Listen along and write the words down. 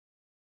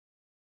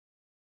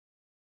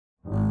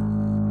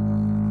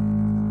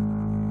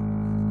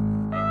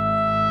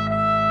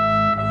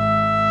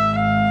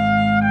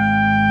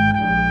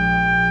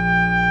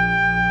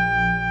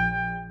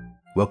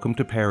Welcome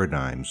to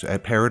Paradigms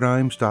at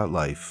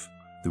paradigms.life,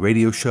 the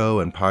radio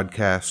show and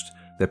podcast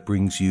that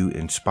brings you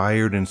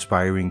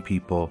inspiring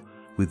people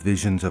with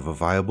visions of a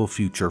viable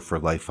future for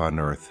life on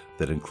Earth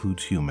that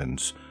includes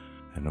humans.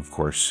 And of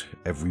course,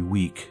 every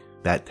week,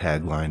 that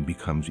tagline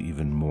becomes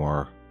even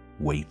more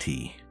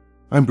weighty.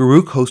 I'm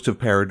Baruch, host of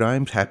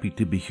Paradigms, happy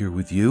to be here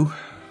with you.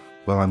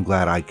 Well, I'm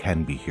glad I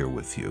can be here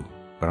with you,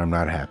 but I'm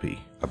not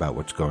happy about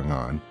what's going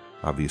on.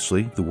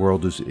 Obviously, the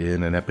world is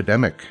in an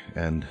epidemic,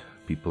 and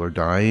people are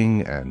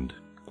dying, and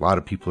a lot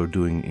of people are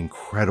doing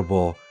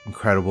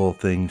incredible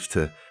things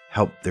to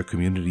help their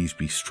communities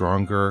be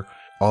stronger.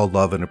 All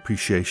love and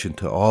appreciation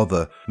to all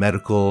the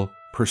medical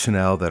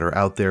personnel that are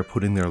out there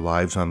putting their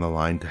lives on the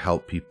line to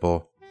help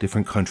people.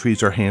 Different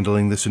countries are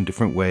handling this in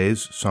different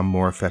ways, some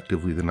more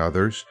effectively than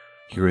others.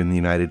 Here in the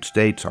United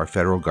States, our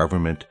federal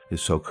government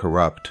is so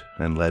corrupt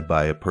and led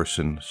by a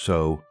person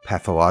so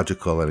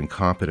pathological and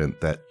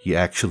incompetent that he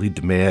actually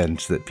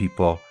demands that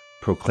people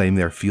proclaim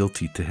their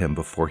fealty to him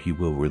before he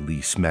will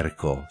release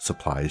medical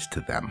supplies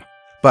to them.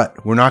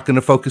 But we're not going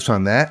to focus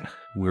on that.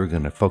 We're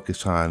going to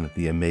focus on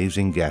the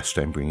amazing guest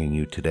I'm bringing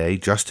you today,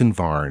 Justin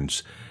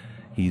Varnes.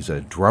 He's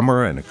a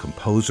drummer and a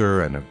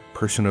composer and a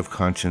person of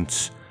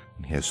conscience.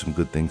 He has some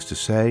good things to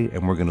say,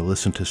 and we're going to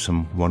listen to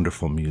some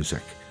wonderful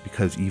music.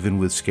 Because even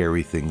with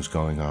scary things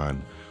going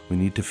on, we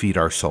need to feed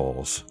our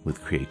souls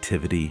with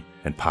creativity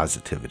and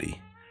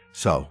positivity.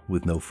 So,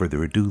 with no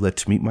further ado,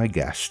 let's meet my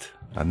guest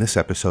on this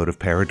episode of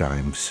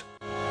Paradigms.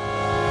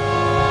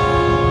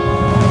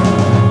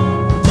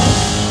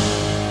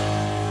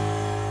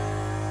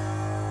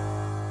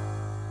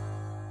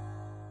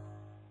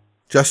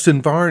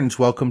 Justin Varnes,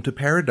 welcome to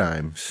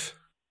Paradigms.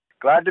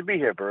 Glad to be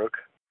here, Baruch.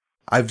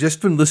 I've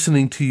just been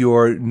listening to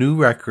your new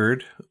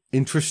record,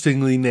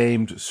 interestingly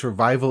named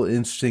Survival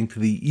Instinct,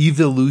 the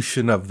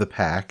EVILution of the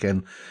Pack,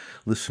 and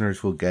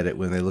listeners will get it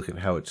when they look at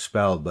how it's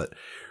spelled, but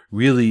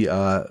really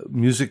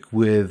music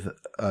with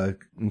an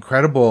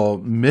incredible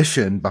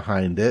mission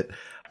behind it.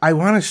 I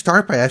want to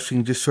start by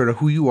asking just sort of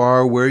who you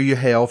are, where you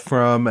hail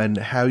from, and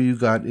how you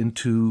got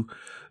into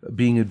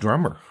being a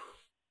drummer.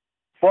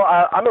 Well,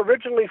 I'm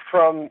originally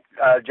from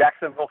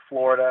Jacksonville,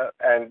 Florida,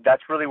 and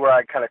that's really where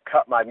I kind of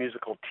cut my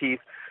musical teeth.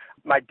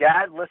 My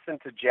dad listened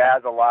to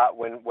jazz a lot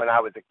when I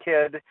was a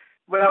kid.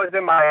 When I was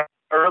in my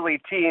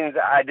early teens,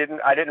 I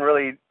didn't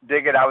really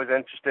dig it. I was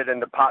interested in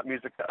the pop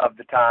music of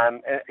the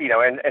time,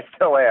 and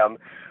still am.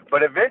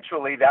 But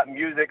eventually, that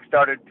music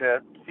started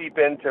to seep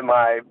into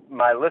my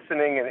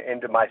listening and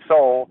into my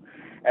soul.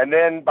 And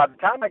then by the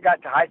time I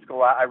got to high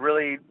school, I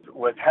really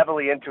was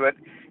heavily into it.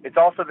 It's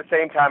also the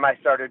same time I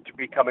started to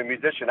become a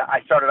musician.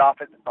 I started off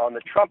on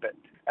the trumpet.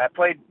 I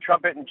played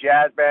trumpet in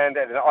jazz band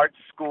at an art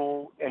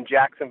school in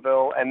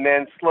Jacksonville, and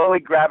then slowly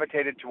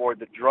gravitated toward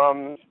the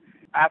drums.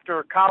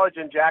 After college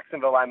in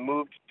Jacksonville, I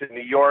moved to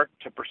New York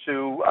to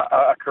pursue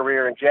a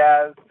career in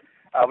jazz.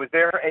 I was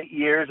there 8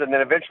 years, and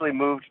then eventually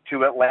moved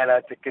to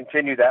Atlanta to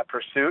continue that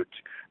pursuit,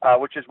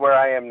 which is where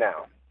I am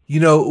now. You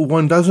know,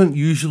 one doesn't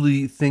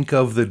usually think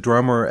of the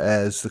drummer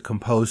as the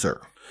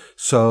composer.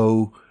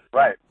 So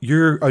right.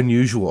 You're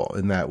unusual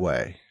in that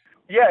way.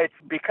 Yeah, it's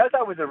because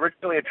I was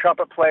originally a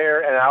trumpet player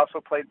and I also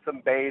played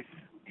some bass.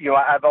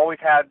 I've always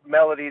had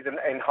melodies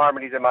and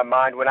harmonies in my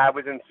mind. When I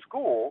was in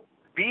school,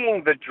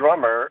 being the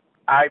drummer,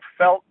 I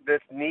felt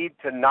this need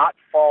to not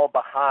fall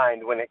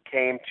behind when it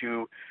came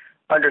to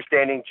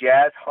understanding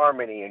jazz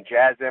harmony and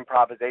jazz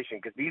improvisation,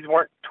 because these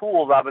weren't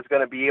tools I was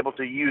going to be able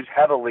to use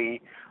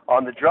heavily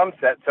on the drum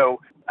set.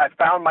 So I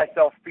found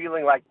myself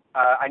feeling like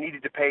I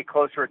needed to pay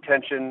closer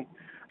attention.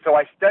 So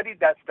I studied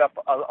that stuff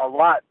a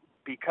lot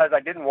because I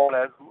didn't want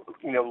to,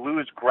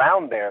 lose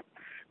ground there.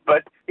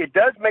 But it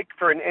does make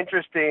for an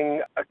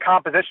interesting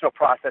compositional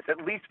process,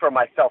 at least for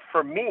myself.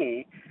 For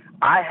me,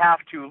 I have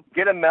to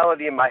get a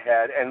melody in my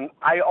head, and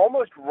I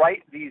almost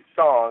write these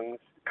songs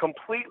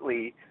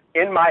completely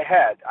in my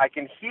head. I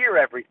can hear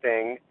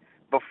everything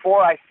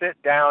before I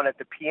sit down at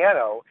the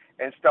piano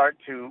and start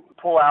to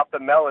pull out the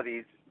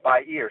melodies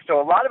by ear.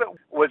 So a lot of it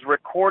was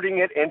recording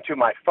it into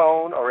my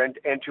phone or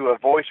into a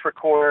voice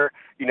recorder.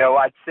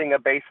 I'd sing a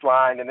bass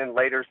line and then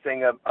later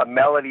sing a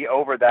melody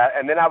over that.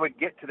 And then I would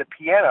get to the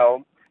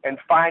piano and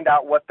find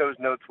out what those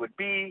notes would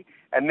be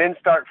and then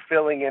start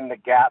filling in the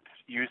gaps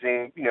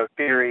using,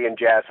 theory and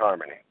jazz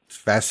harmony. It's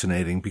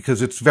fascinating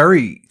because it's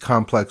very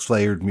complex,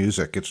 layered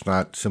music. It's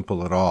not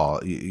simple at all.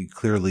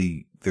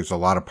 Clearly, there's a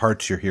lot of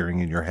parts you're hearing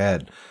in your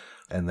head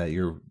and that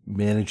you're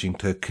managing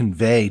to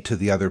convey to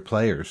the other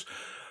players.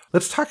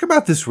 Let's talk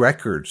about this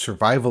record,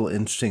 Survival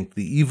Instinct,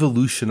 the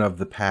EVILution of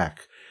the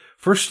Pack.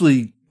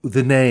 Firstly,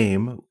 the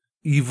name,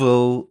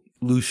 EVILution,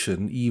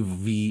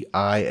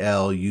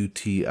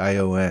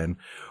 EVILution.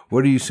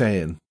 What are you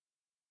saying?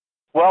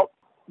 Well,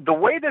 the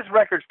way this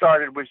record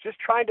started was just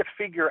trying to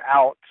figure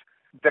out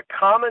the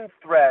common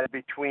thread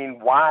between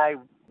why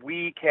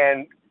we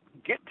can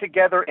get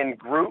together in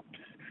groups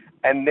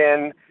and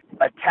then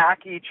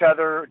attack each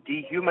other,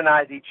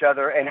 dehumanize each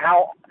other, and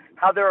how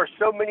there are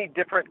so many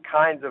different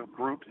kinds of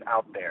groups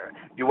out there,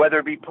 whether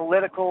it be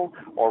political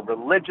or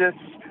religious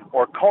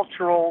or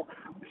cultural.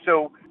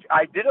 So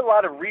I did a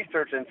lot of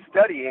research and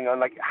studying on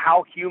like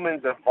how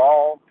humans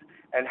evolved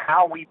and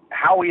how we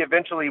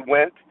eventually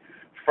went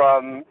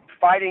from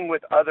fighting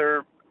with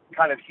other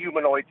kind of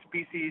humanoid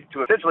species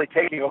to essentially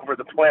taking over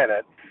the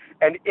planet.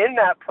 And in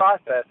that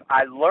process,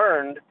 I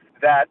learned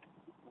that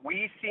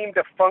we seem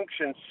to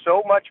function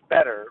so much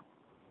better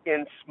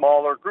in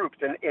smaller groups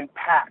and in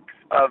packs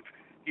of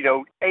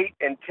 8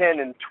 and 10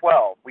 and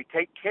 12. We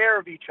take care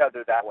of each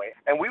other that way.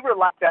 And we were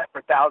like that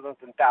for thousands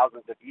and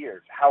thousands of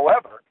years.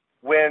 However,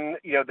 when,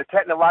 the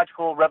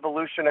technological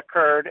revolution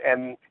occurred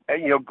and,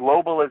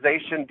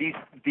 globalization,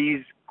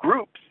 these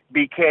groups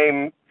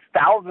became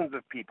thousands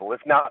of people,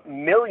 if not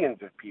millions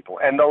of people.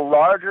 And the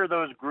larger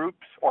those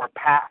groups or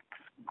packs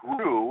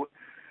grew,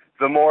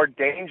 the more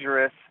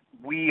dangerous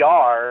we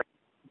are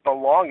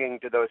belonging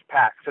to those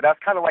packs. So that's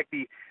kind of like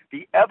the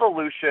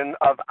evolution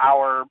of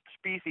our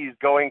species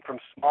going from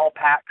small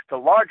packs to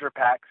larger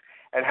packs,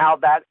 and how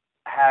that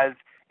has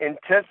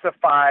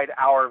intensified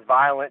our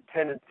violent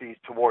tendencies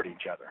toward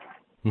each other.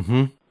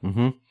 Mm-hmm.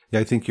 Mm-hmm. Yeah,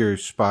 I think you're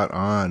spot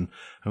on.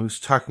 I was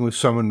talking with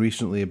someone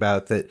recently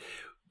about that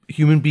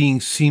human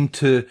beings seem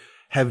to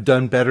have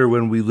done better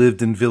when we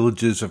lived in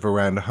villages of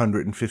around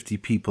 150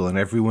 people and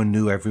everyone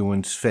knew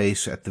everyone's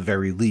face at the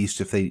very least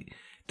if they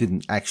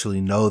didn't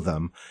actually know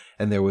them.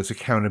 And there was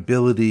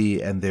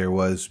accountability and there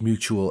was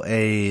mutual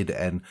aid,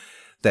 and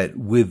that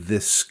with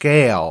this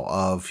scale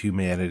of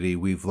humanity,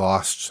 we've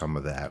lost some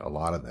of that, a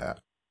lot of that.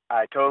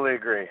 I totally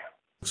agree.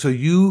 So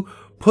you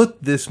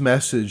put this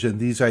message and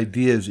these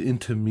ideas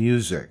into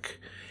music,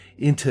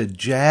 into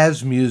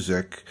jazz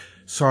music,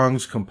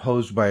 songs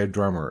composed by a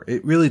drummer.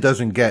 It really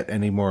doesn't get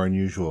any more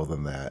unusual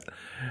than that.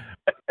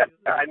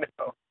 I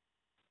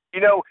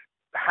know.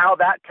 How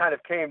that kind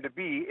of came to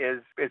be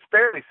is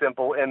fairly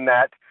simple in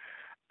that,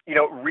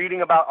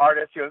 reading about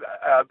artists,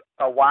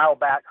 a while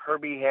back,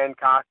 Herbie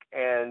Hancock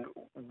and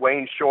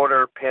Wayne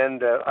Shorter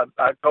penned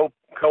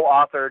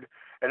co-authored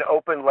an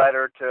open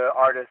letter to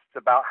artists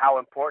about how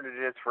important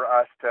it is for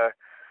us to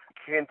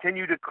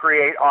continue to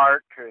create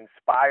art, to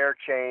inspire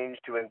change,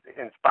 to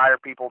inspire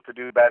people to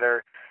do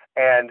better.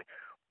 And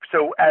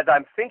so as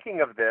I'm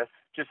thinking of this,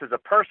 just as a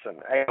person,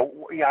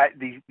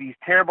 these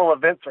terrible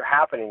events are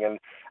happening, and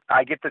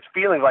I get this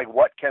feeling like,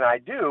 what can I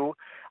do?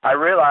 I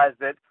realize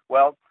that,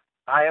 well,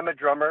 I am a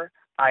drummer,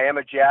 I am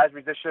a jazz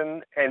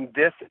musician, and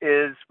this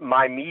is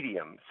my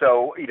medium.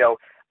 So,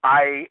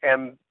 I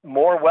am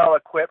more well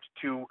equipped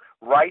to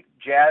write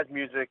jazz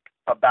music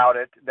about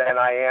it than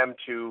I am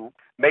to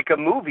make a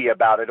movie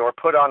about it or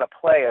put on a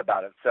play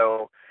about it.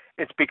 So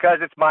it's because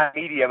it's my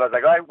medium. I was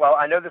like, all right, well,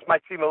 I know this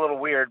might seem a little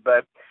weird,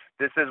 but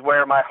this is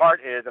where my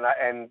heart is,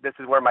 and this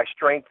is where my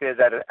strength is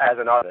as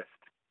an artist.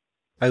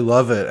 I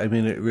love it. I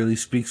mean, it really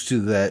speaks to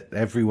that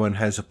everyone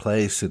has a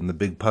place in the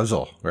big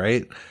puzzle,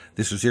 right?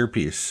 This is your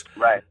piece.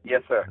 Right.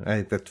 Yes, sir.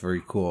 That's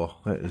very cool.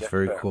 That is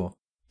very cool.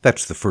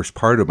 That's the first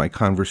part of my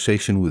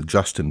conversation with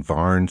Justin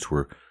Varnes.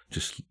 We're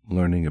just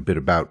learning a bit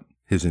about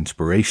his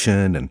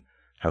inspiration and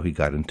how he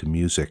got into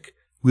music.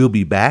 We'll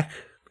be back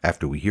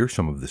after we hear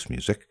some of this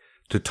music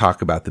to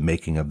talk about the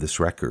making of this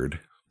record.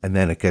 And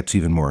then it gets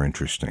even more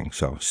interesting,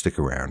 so stick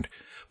around.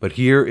 But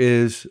here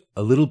is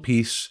a little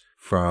piece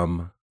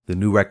from the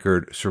new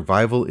record,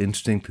 Survival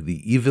Instinct,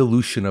 The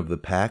EVILution of the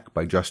Pack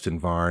by Justin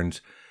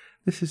Varnes.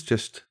 This is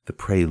just the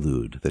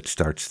prelude that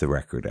starts the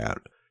record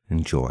out.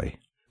 Enjoy.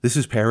 This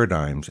is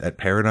Paradigms at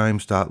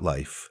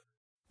paradigms.life.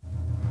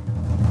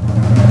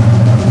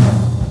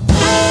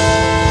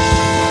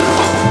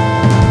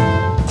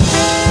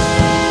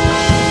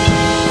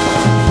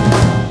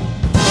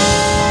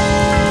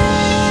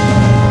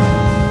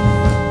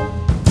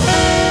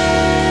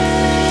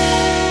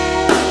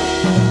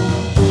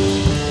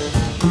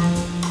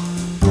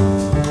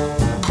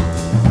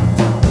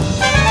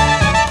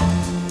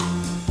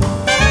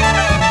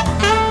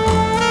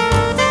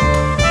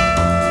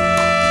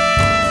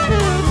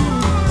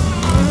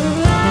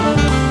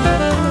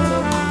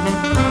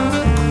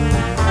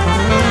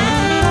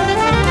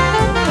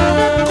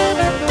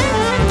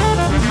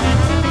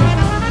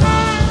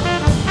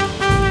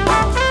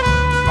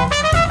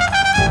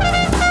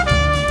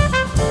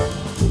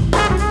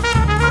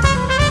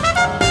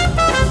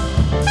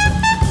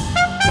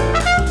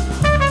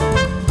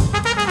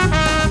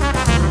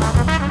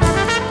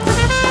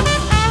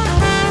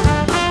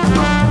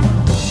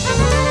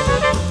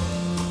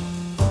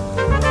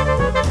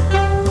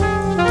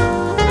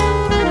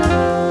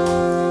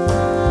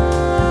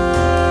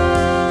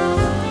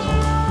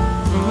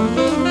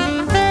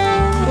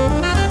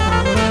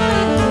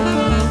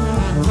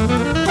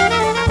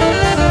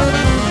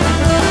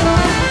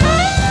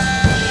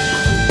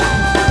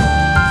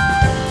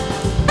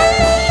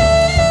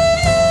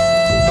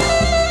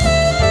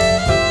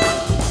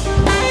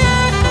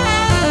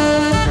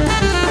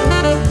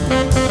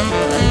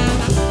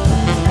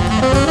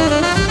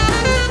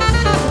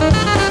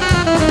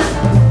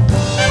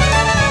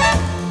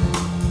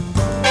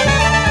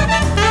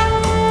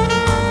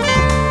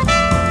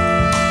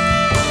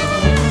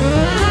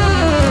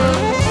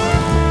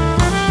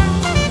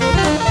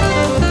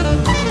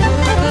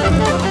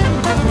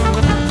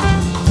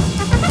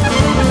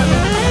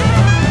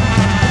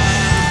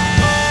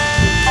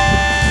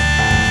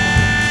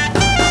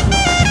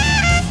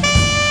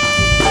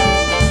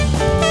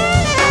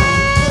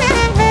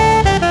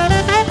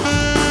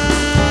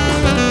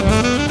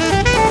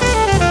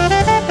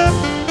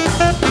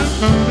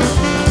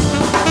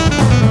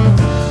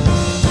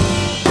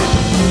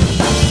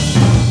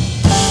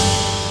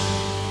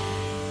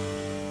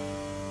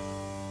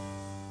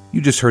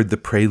 You just heard the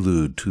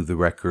prelude to the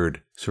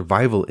record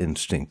Survival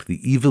Instinct,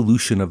 The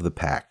Evolution of the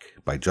Pack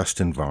by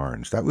Justin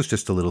Varnes. That was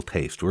just a little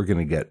taste. We're going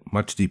to get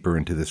much deeper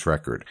into this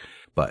record.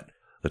 But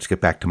let's get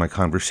back to my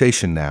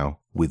conversation now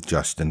with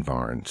Justin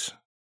Varnes.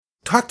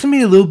 Talk to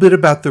me a little bit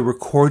about the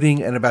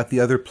recording and about the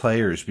other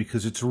players,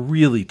 because it's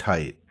really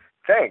tight.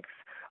 Thanks.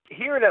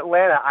 Here in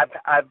Atlanta,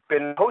 I've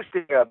been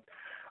hosting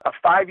a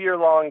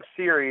 5-year-long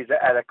series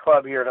at a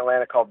club here in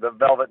Atlanta called the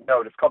Velvet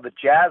Note. It's called the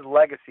Jazz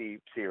Legacy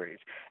Series.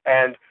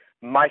 And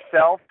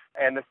myself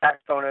and the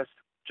saxophonist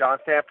John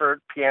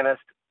Sanford,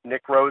 pianist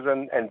Nick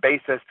Rosen, and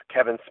bassist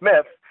Kevin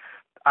Smith,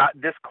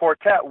 this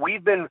quartet,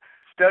 we've been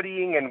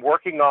studying and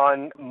working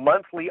on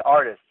monthly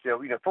artists,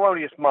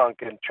 Thelonious Monk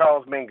and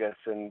Charles Mingus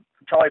and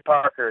Charlie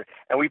Parker,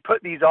 and we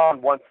put these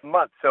on once a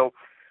month. So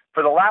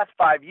for the last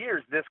 5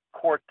 years, this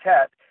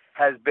quartet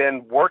has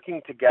been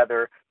working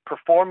together,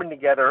 performing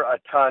together a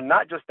ton,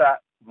 not just that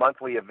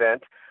monthly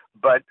event,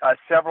 but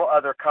several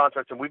other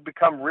concerts, and we've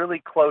become really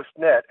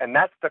close-knit, and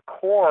that's the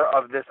core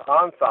of this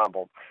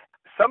ensemble.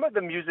 Some of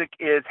the music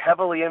is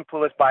heavily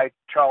influenced by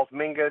Charles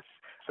Mingus,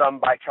 some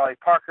by Charlie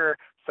Parker,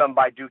 some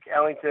by Duke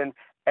Ellington,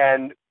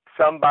 and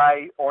some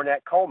by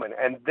Ornette Coleman.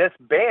 And this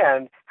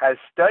band has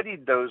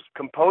studied those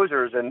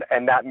composers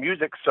and that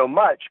music so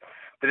much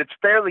that it's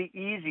fairly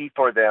easy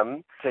for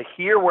them to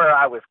hear where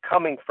I was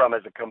coming from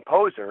as a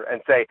composer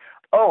and say,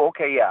 oh,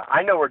 okay, yeah,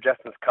 I know where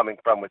Justin's coming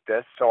from with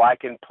this, so I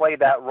can play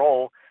that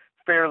role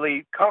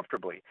fairly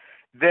comfortably.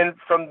 Then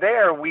from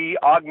there, we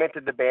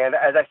augmented the band.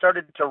 As I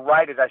started to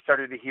write it, I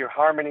started to hear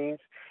harmonies,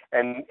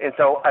 and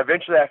so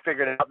eventually I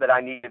figured out that I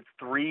needed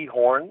 3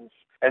 horns.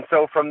 And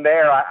so from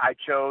there, I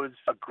chose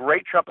a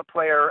great trumpet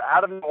player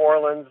out of New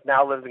Orleans,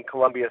 now lives in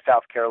Columbia,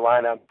 South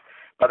Carolina,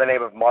 by the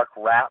name of Mark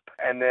Rapp,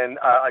 and then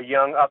a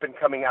young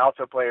up-and-coming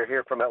alto player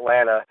here from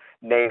Atlanta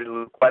named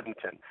Luke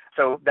Weddington.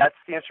 So that's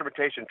the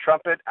instrumentation: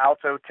 trumpet,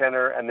 alto,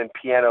 tenor, and then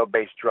piano,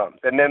 bass, drums.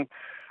 And then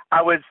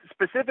I was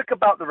specific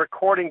about the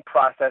recording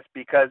process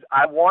because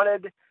I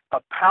wanted a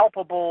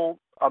palpable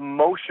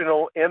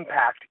emotional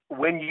impact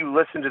when you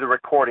listen to the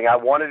recording. I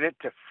wanted it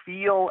to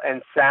feel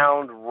and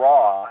sound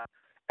raw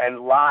and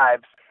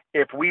live.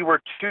 If we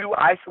were too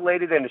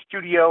isolated in the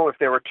studio, if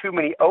there were too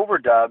many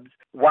overdubs,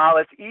 while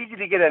it's easy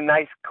to get a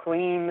nice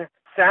clean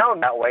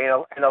sound that way,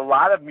 and a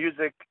lot of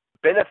music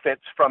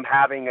benefits from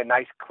having a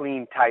nice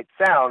clean, tight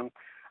sound,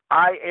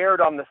 I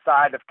erred on the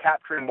side of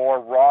capturing more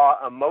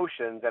raw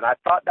emotions, and I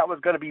thought that was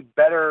going to be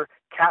better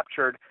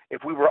captured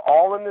if we were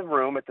all in the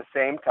room at the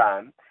same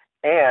time,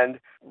 and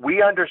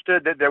we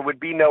understood that there would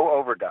be no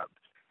overdubs.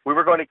 We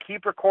were going to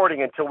keep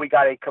recording until we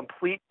got a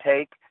complete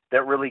take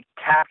that really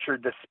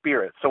captured the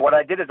spirit. So what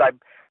I did is I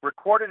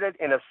recorded it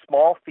in a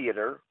small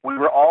theater. We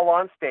were all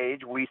on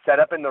stage. We set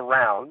up in the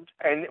round,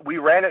 and we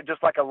ran it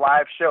just like a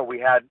live show. We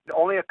had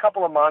only a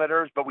couple of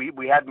monitors, but we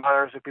had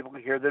monitors so people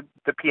could hear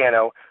the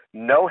piano.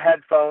 No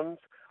headphones.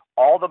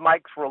 All the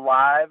mics were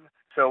live,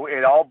 so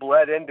it all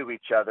bled into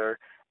each other.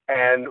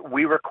 And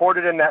we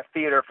recorded in that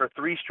theater for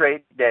 3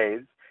 straight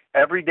days.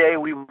 Every day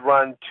we would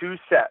run 2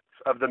 sets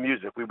of the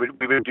music. We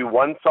would do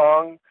one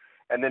song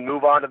and then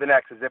move on to the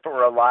next as if it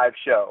were a live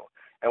show.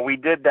 And we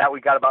did that. We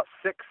got about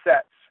 6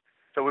 sets.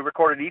 So we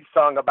recorded each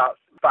song about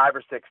 5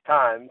 or 6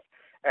 times,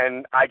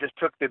 and I just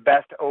took the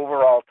best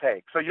overall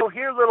take. So you'll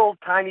hear little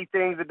tiny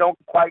things that don't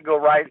quite go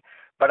right,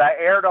 but I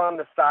erred on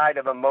the side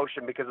of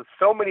emotion because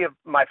so many of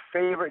my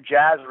favorite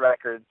jazz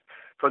records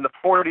from the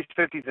 40s,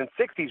 50s, and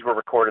 60s were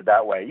recorded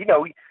that way. You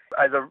know,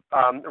 as a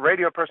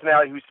radio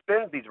personality who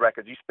spins these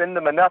records, you spin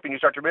them enough and you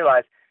start to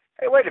realize,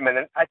 hey, wait a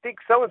minute, I think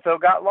so-and-so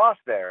got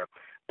lost there.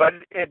 But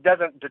it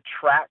doesn't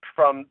detract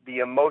from the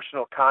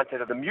emotional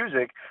content of the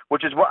music,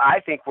 which is what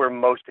I think we're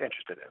most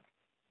interested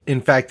in.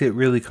 In fact, it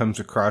really comes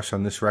across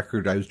on this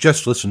record. I was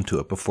just listening to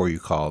it before you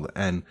called,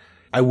 and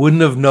I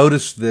wouldn't have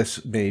noticed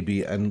this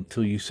maybe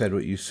until you said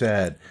what you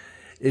said.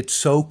 It's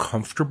so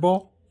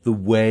comfortable, the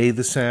way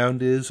the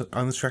sound is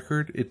on this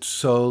record. It's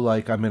so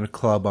like I'm in a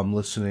club, I'm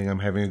listening, I'm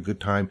having a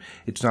good time.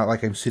 It's not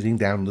like I'm sitting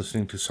down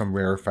listening to some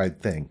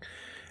rarefied thing.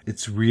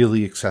 It's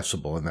really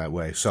accessible in that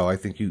way. So I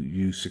think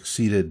you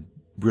succeeded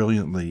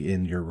brilliantly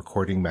in your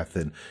recording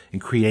method in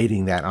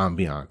creating that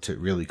ambiance. It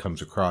really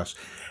comes across.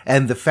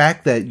 And the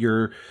fact that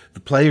the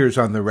players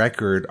on the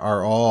record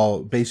are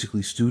all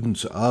basically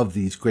students of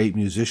these great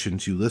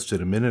musicians you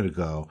listed a minute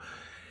ago,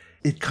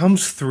 it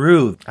comes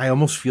through. I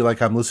almost feel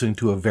like I'm listening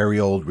to a very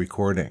old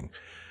recording.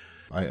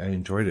 I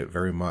enjoyed it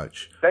very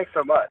much. Thanks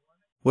so much.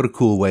 What a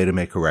cool way to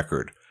make a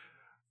record,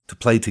 to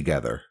play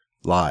together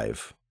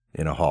live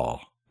in a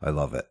hall. I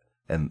love it.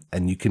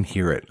 And you can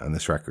hear it on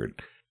this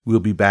record. We'll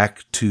be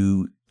back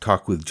to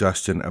talk with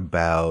Justin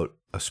about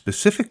a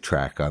specific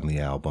track on the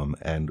album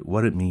and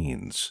what it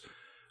means,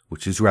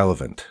 which is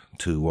relevant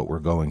to what we're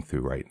going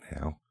through right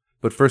now.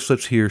 But first,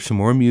 let's hear some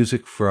more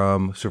music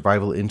from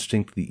Survival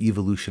Instinct, The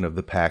Evolution of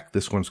the Pack.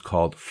 This one's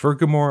called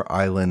Fergamore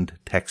Island,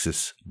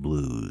 Texas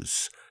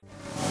Blues.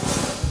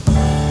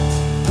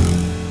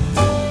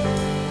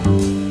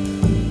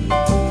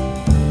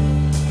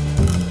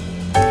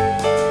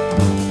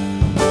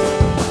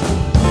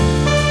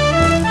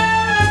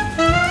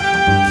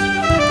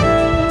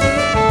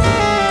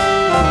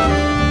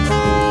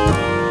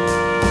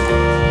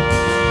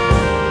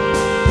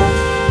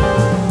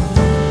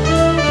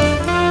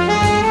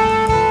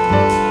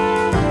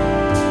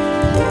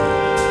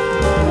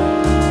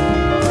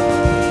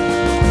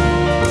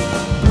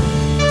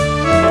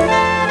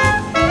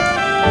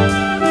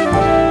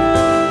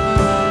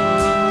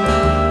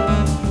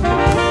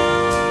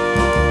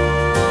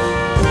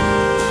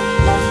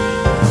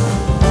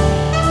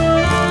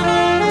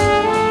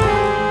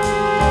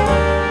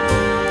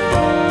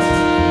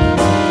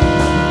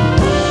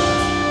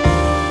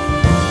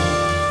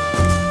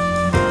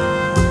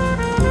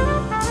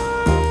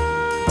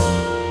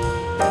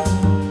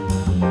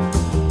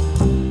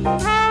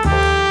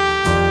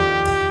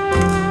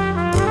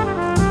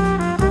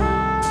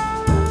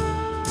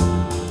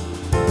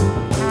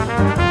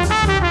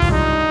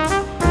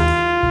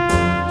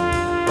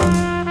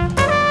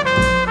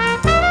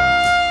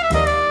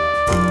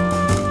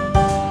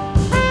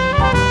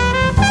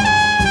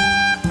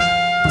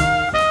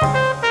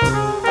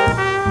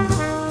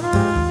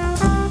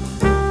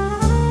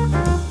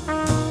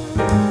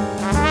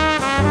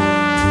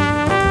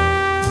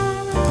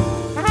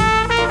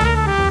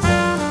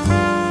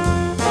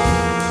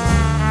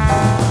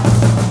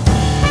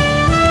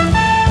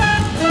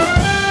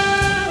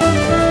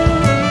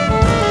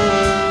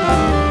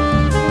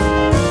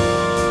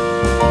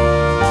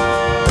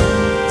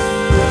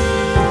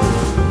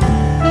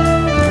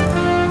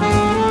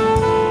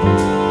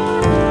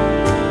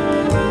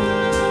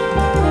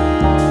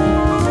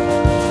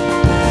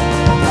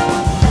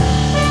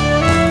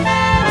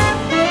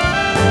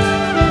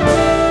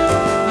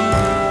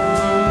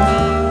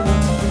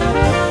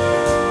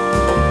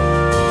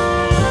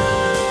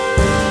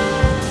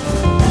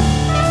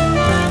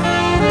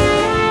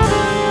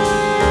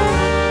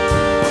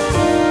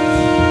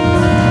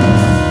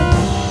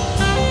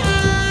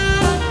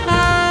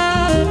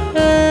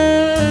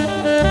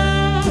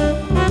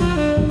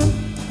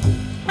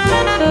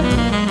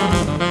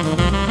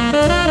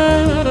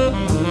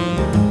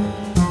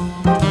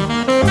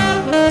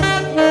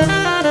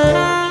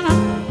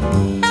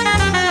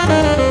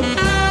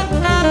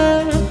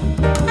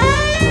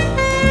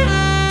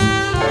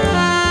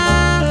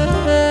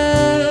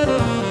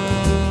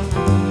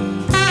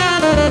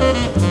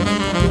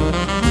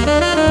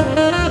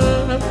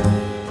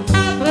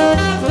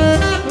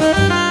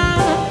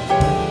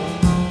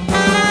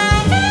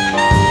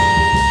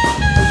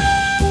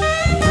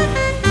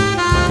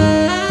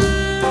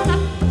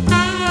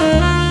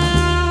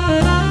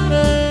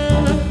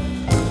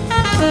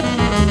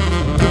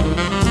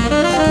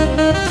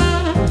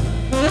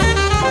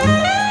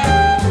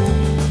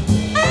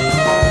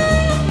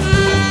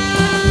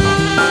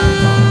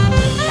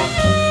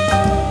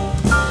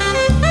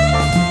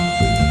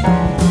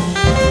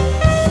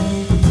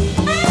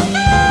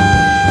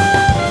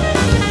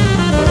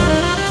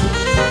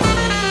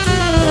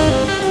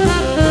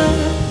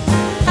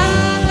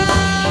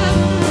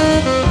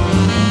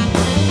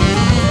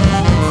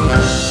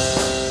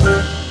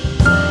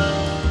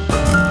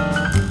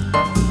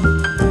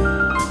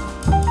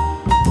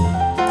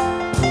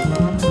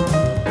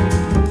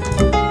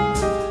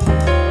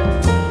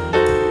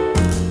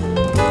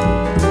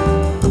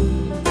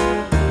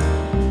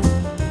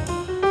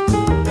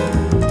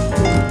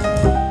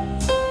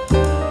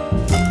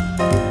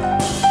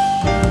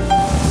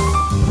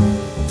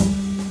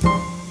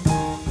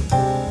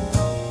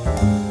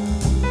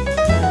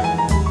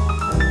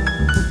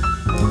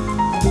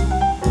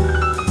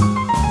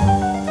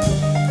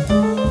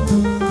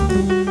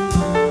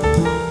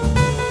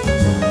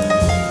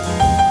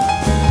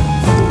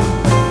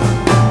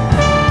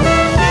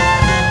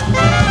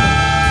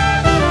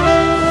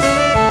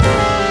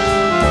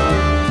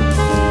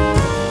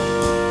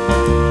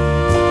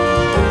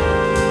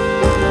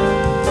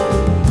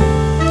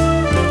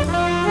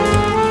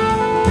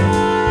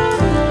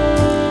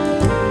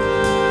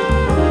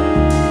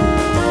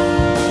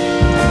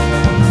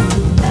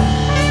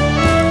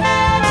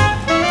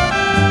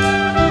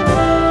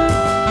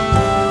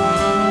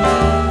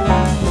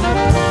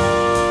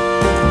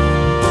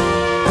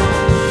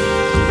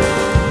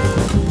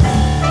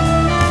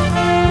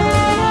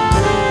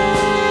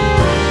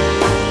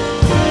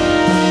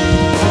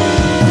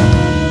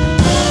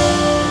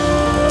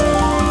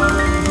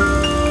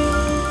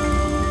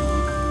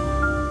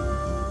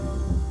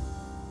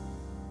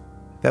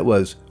 That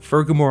was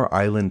Fergamore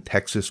Island,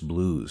 Texas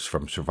Blues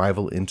from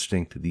Survival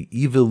Instinct, The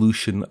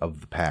Evolution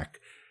of the Pack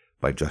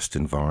by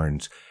Justin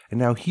Varnes. And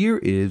now here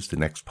is the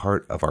next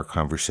part of our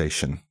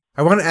conversation.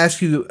 I want to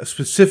ask you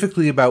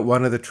specifically about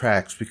one of the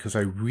tracks because I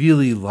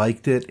really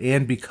liked it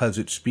and because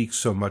it speaks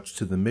so much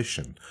to the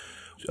mission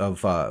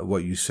of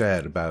what you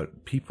said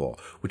about people,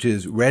 which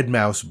is Red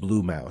Mouse,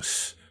 Blue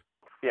Mouse.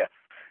 Yes.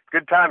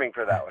 Good timing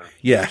for that one.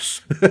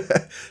 Yes.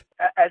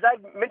 As I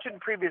mentioned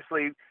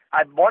previously,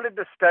 I wanted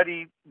to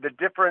study the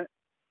different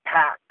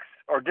packs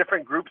or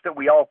different groups that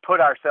we all put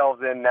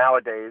ourselves in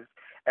nowadays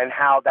and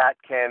how that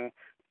can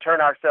turn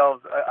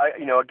ourselves,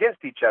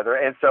 against each other.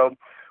 And so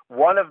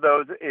one of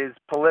those is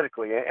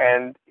politically.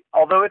 And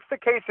although it's the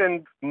case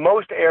in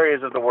most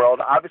areas of the world,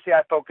 obviously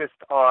I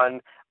focused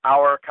on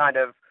our kind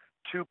of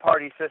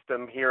two-party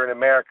system here in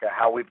America,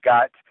 how we've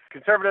got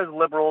conservatives,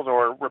 liberals,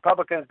 or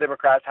Republicans,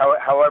 Democrats,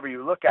 however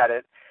you look at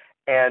it.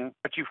 And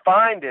what you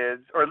find is,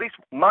 or at least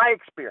my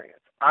experience,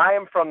 I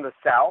am from the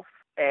South,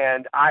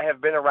 and I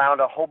have been around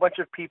a whole bunch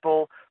of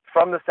people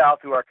from the South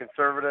who are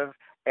conservative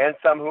and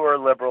some who are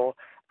liberal.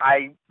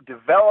 I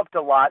developed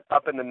a lot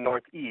up in the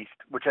Northeast,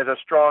 which has a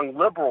strong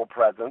liberal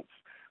presence,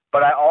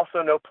 but I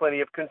also know plenty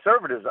of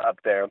conservatives up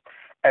there.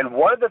 And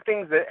one of the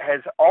things that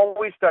has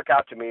always stuck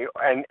out to me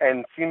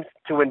and seems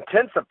to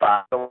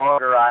intensify the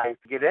longer I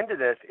get into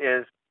this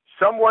is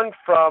someone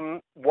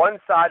from one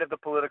side of the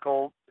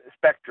political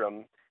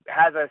spectrum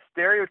has a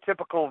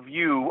stereotypical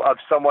view of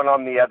someone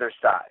on the other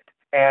side.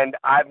 And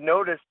I've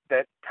noticed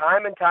that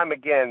time and time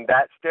again,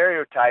 that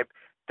stereotype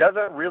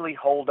doesn't really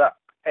hold up.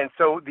 And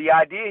so the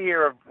idea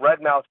here of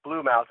red mouse,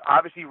 blue mouse,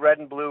 obviously red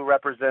and blue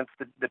represents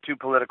the two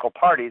political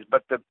parties,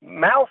 but the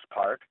mouse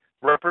part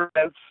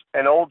represents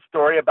an old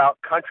story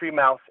about country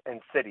mouse and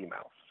city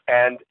mouse,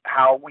 and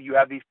how you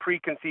have these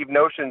preconceived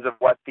notions of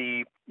what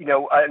a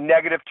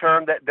negative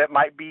term that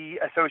might be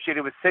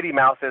associated with city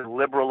mouse is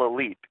liberal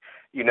elite.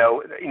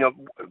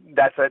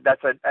 That's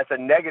a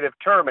negative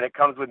term, and it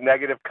comes with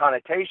negative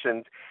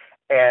connotations.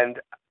 And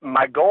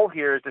my goal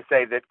here is to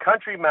say that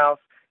country mouse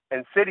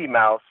and city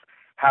mouse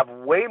have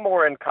way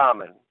more in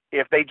common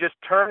if they just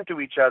turn to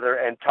each other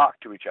and talk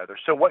to each other.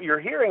 So what you're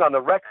hearing on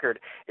the record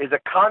is a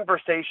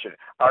conversation.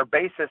 Our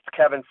bassist,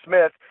 Kevin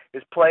Smith,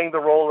 is playing the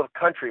role of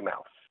country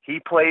mouse. He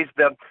plays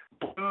the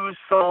blues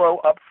solo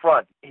up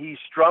front. He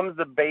strums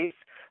the bass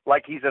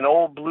like he's an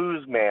old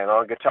blues man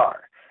on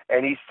guitar,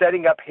 and he's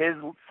setting up his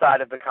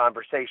side of the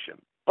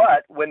conversation.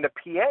 But when the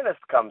pianist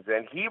comes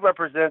in, he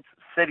represents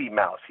city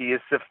mouse. He is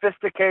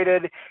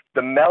sophisticated.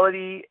 The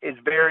melody is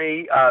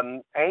very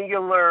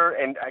angular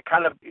and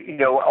kind of,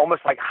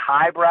 almost like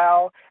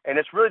highbrow. And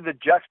it's really the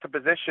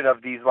juxtaposition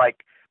of these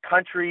like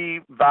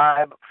country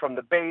vibe from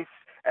the bass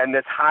and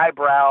this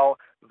highbrow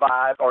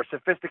vibe or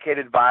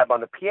sophisticated vibe on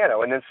the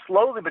piano. And then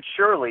slowly but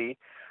surely,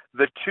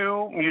 the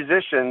two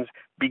musicians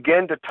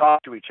begin to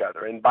talk to each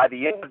other. And by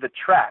the end of the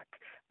track,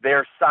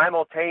 they're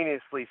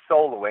simultaneously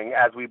soloing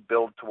as we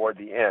build toward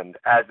the end,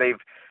 as they've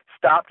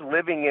stopped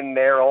living in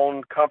their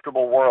own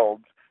comfortable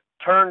worlds,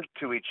 turned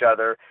to each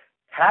other,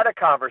 had a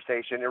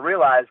conversation, and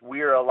realized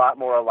we're a lot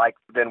more alike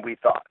than we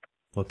thought.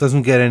 Well, it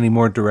doesn't get any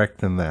more direct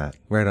than that.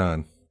 Right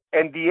on.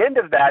 And the end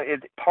of that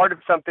is part of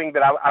something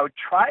that I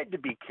tried to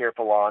be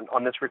careful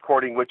on this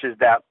recording, which is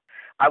that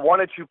I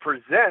wanted to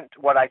present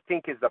what I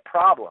think is the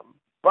problem,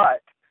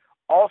 but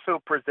also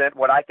present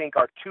what I think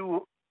are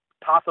two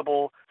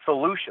possible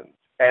solutions.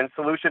 And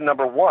solution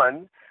number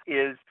one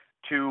is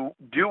to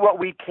do what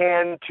we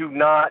can to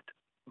not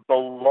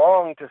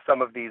belong to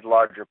some of these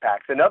larger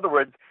packs. In other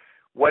words,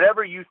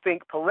 whatever you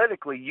think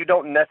politically, you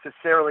don't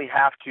necessarily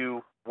have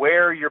to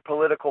wear your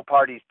political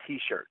party's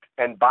T-shirt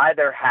and buy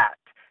their hat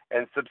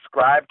and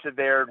subscribe to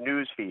their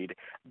news feed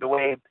the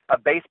way a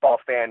baseball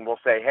fan will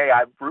say, hey,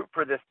 I root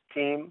for this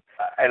team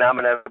and I'm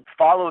going to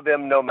follow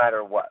them no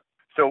matter what.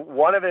 So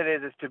one of it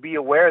is to be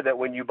aware that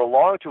when you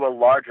belong to a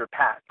larger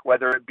pack,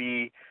 whether it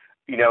be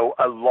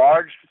a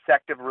large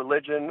sect of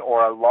religion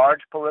or a large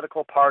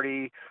political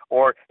party,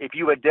 or if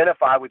you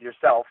identify with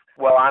yourself,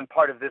 well, I'm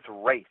part of this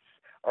race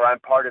or I'm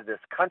part of this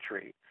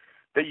country,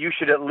 that you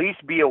should at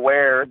least be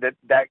aware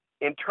that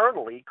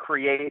internally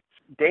creates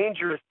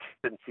dangerous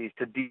tendencies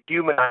to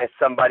dehumanize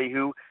somebody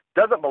who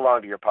doesn't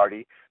belong to your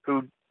party,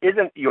 who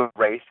isn't your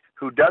race,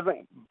 who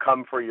doesn't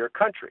come for your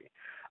country.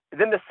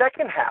 Then the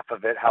second half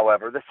of it,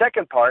 however, the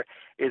second part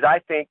is I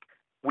think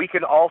we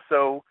can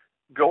also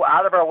go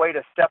out of our way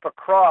to step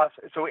across.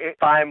 So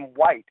if I'm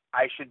white,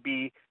 I should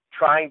be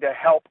trying to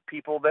help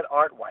people that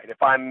aren't white.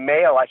 If I'm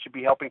male, I should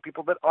be helping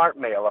people that aren't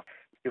male.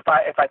 If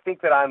I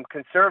think that I'm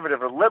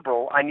conservative or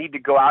liberal, I need to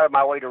go out of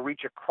my way to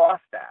reach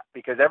across that,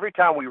 because every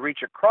time we reach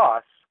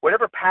across,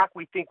 whatever pack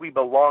we think we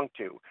belong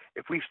to,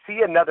 if we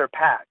see another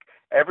pack,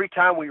 every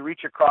time we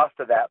reach across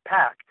to that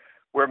pack,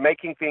 we're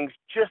making things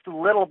just a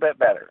little bit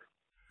better.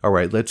 All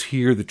right, let's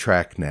hear the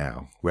track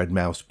now. Red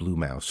Mouse, Blue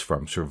Mouse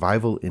from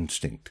Survival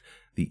Instinct,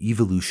 The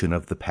Evolution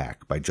of the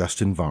Pack by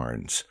Justin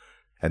Varnes.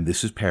 And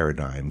this is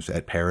Paradigms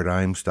at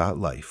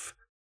paradigms.life.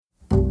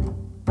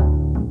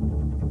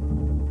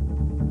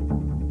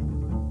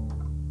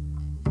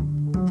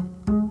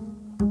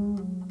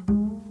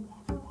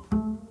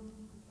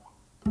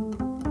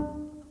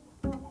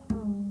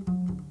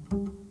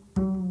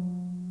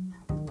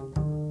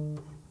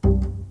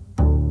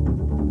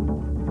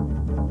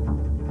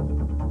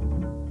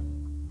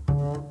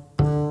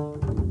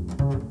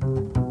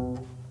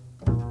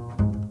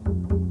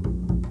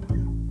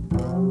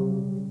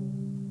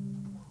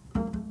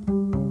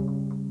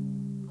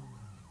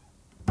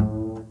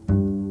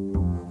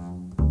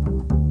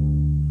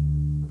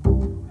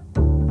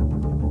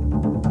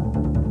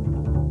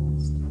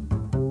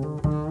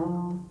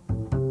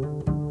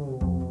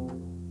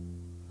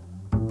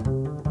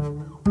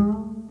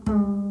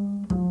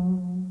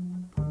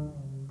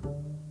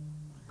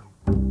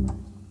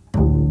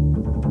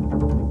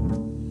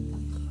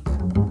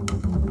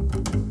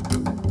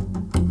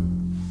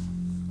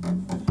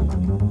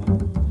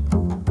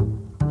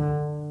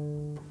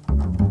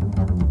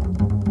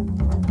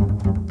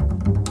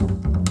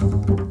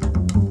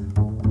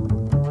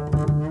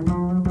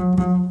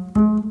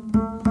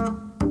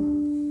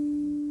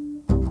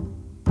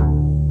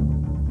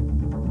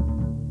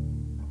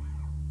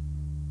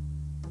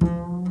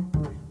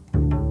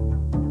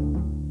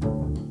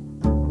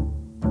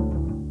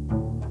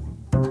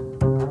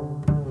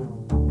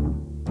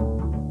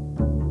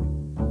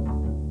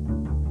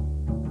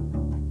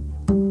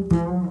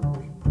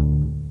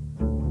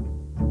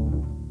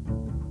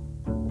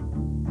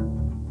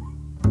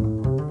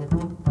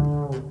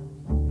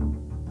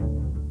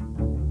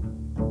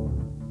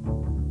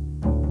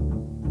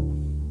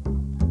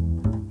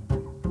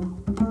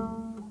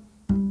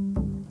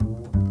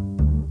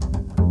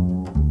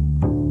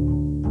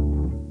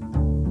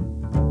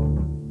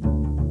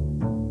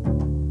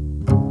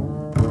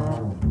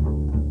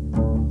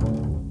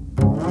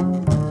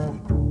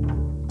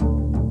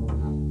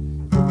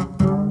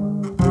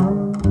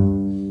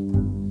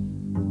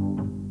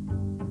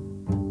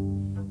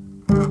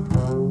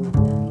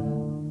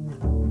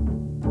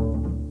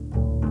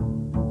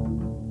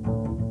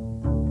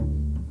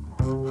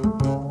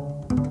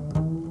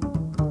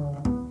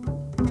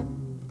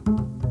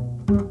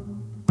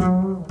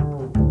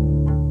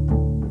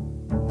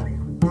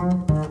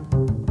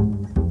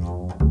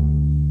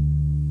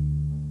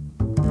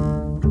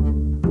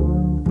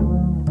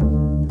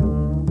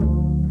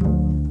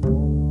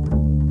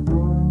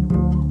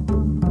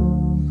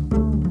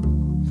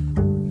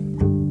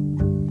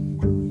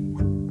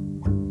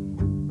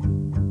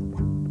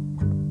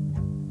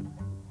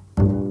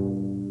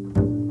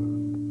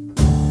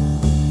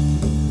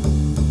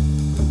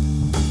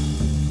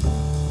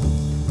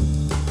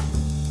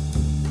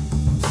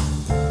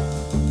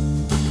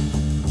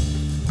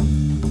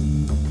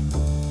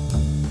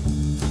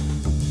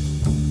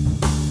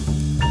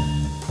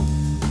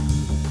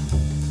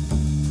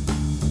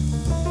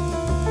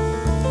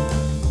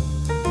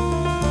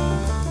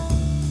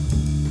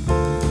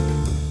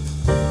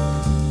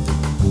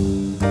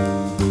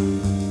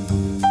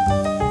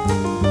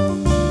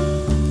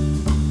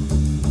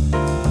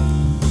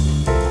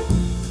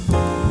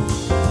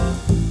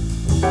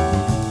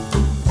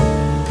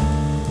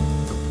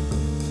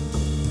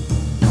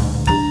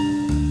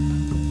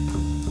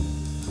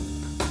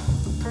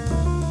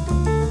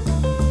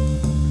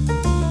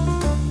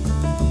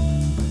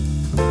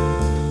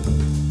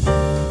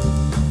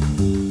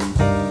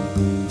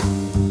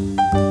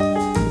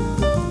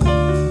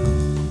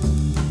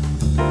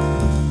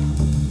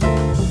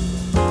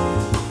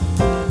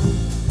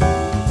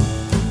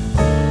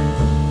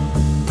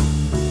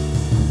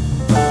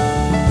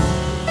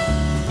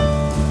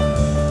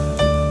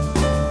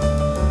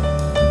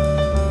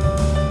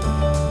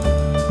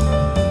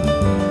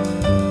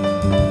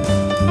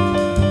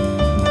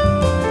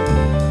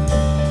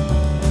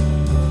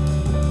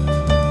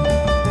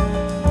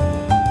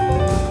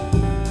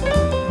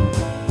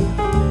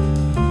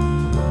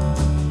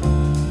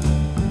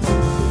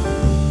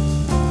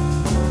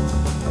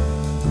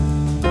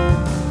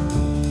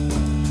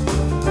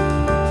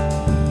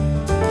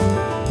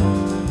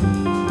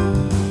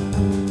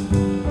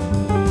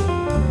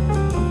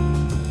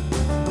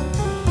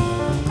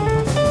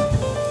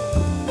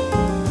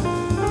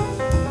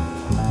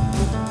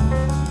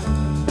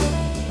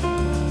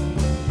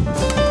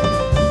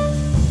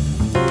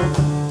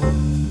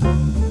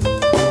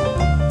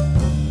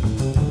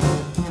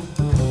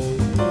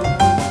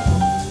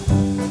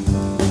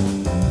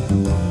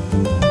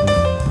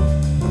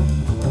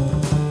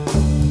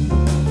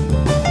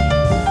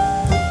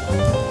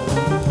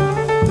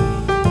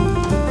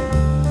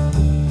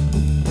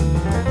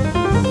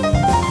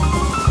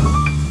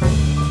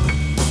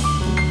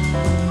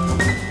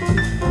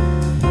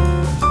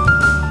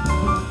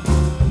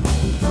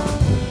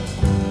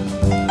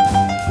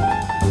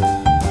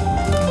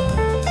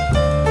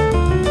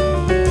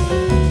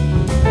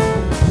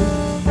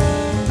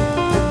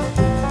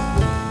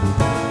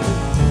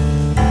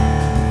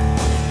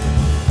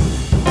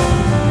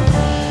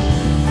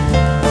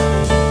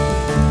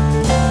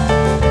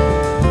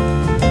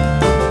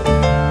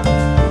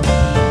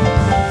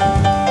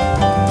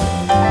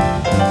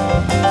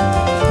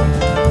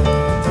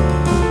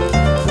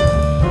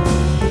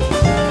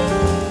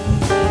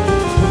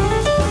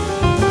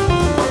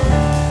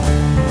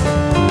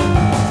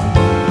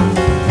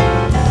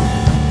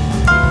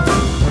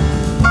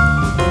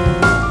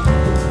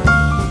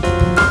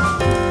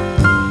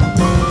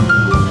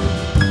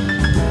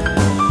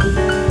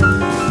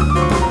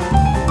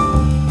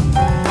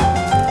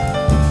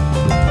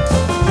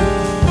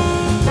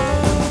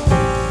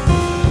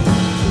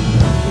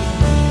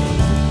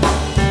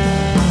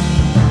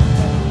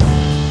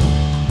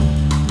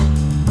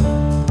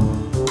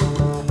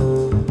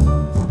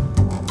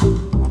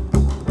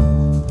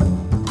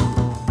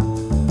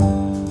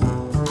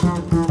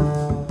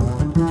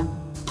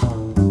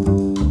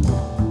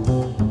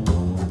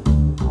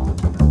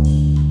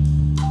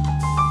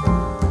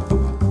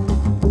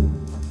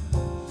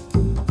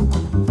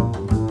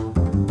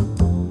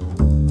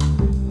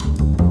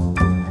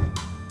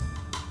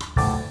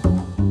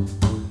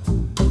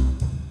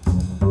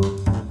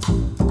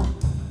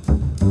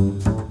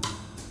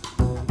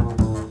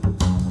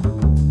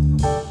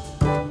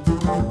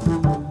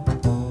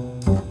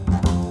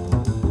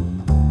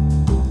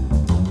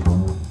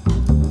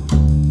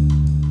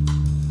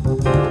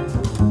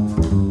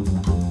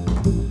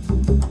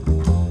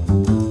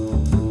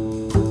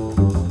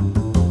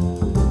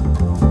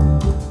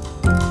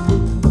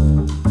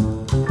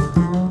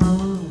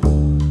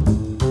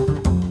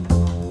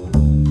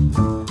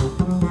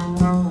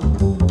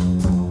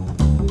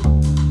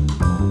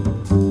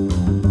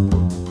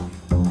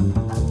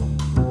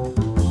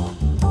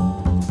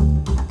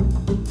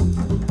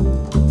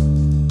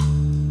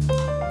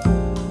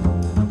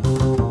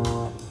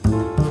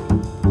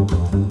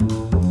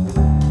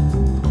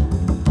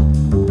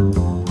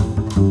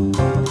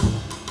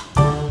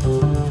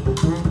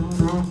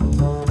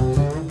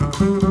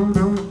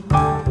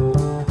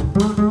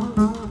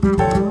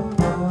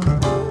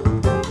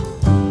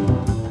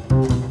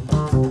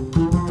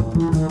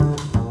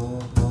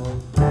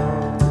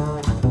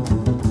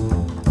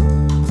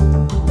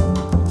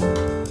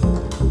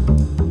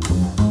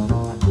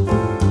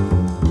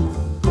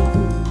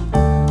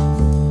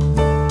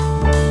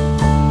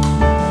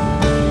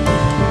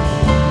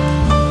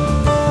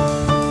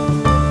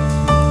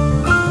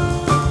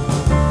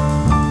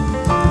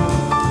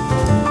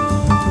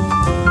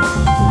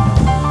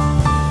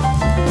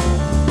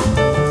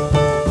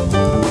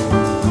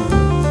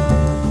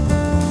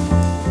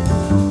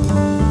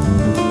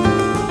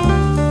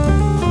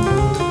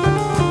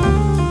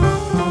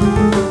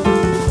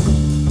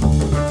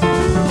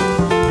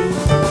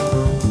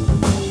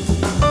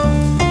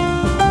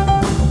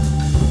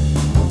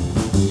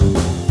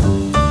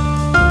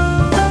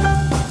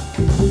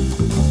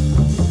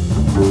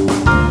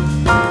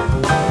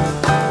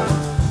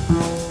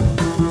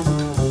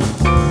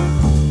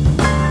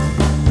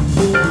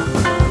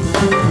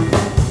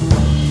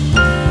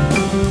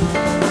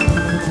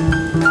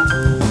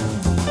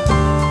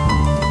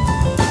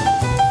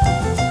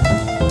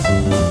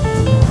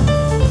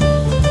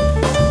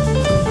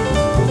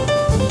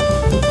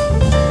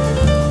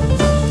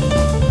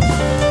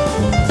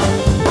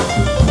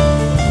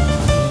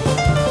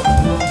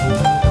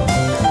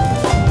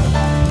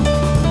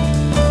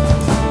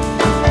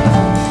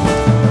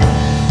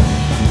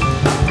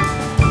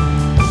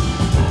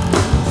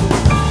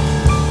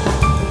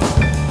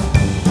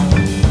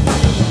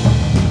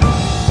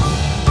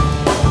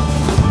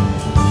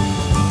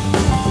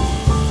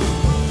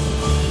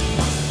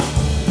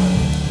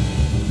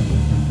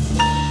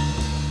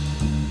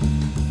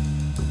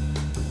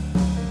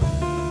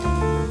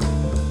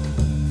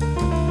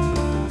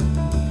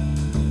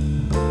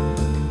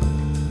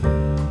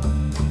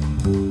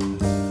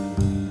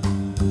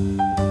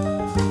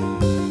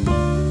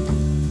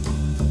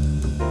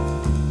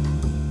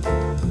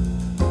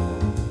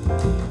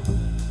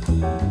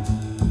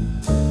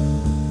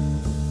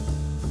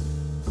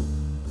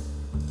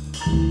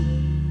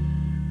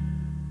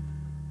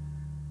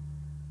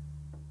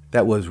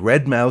 That was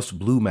Red Mouse,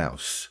 Blue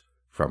Mouse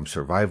from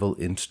Survival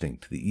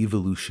Instinct, The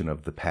Evolution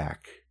of the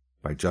Pack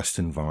by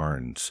Justin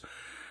Varnes.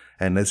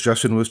 And as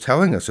Justin was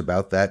telling us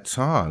about that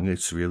song,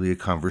 it's really a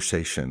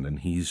conversation, and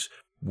he's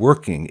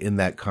working in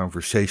that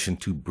conversation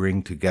to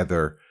bring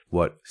together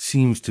what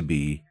seems to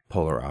be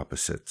polar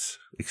opposites,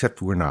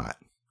 except we're not.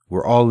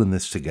 We're all in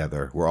this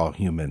together. We're all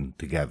human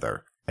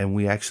together, and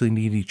we actually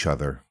need each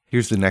other.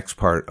 Here's the next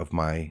part of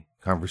my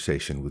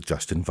conversation with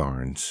Justin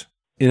Varnes.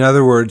 In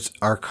other words,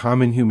 our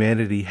common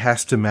humanity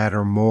has to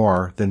matter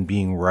more than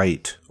being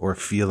right or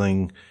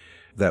feeling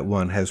that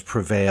one has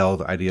prevailed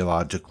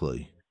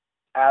ideologically.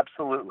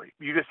 Absolutely.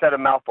 You just said a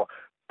mouthful.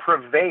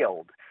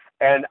 Prevailed.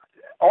 And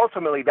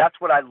ultimately, that's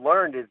what I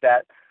learned, is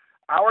that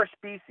our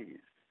species,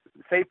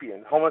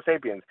 sapiens, Homo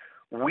sapiens,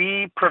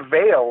 we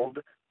prevailed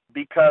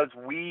because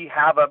we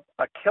have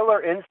a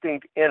killer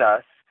instinct in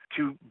us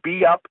to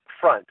be up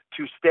front,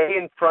 to stay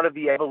in front of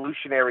the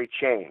evolutionary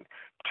chain,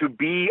 to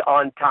be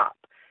on top.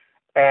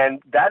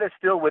 And that is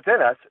still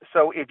within us.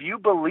 So if you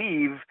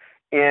believe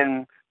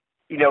in,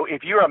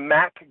 if you're a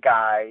Mac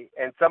guy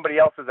and somebody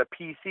else is a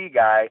PC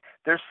guy,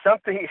 there's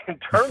something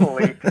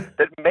internally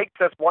that makes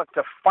us want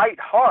to fight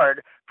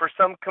hard for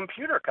some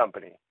computer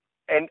company.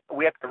 And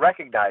we have to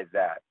recognize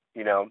that,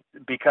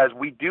 because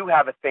we do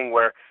have a thing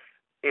where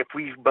if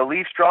we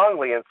believe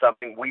strongly in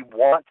something, we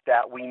want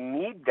that, we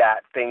need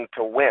that thing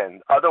to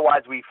win.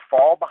 Otherwise, we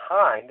fall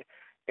behind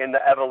in the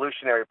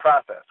evolutionary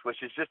process,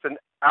 which is just an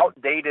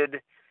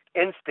outdated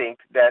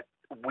instinct that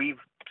we've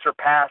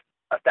surpassed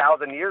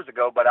 1,000 years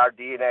ago, but our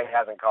DNA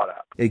hasn't caught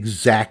up.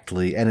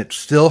 Exactly. And it's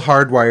still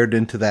hardwired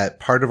into that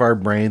part of our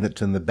brain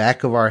that's in the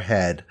back of our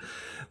head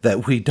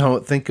that we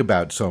don't think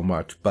about so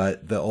much.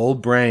 But the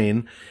old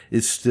brain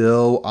is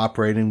still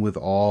operating with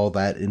all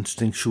that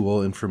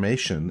instinctual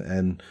information.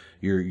 And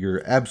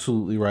you're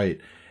absolutely right.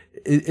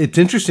 It's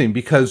interesting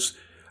because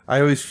I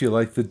always feel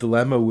like the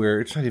dilemma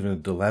where it's not even a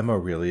dilemma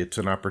really, it's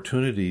an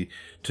opportunity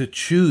to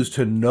choose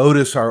to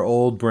notice our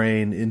old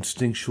brain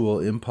instinctual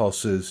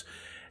impulses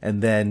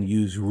and then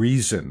use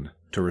reason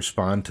to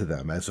respond to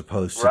them as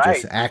opposed to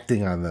just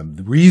acting on them.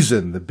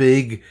 Reason, the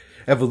big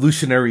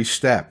evolutionary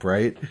step,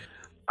 right?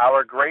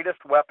 Our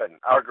greatest weapon,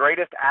 our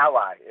greatest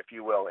ally, if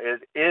you will,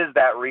 is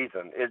that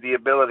reason, is the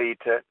ability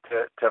to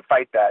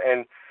fight that.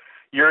 And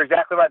you're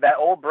exactly right. That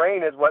old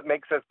brain is what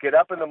makes us get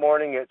up in the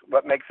morning. It's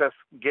what makes us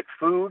get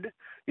food.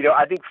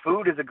 I think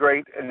food is a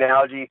great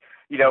analogy.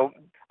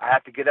 I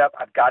have to get up.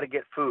 I've got to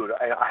get food.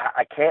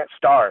 I can't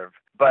starve.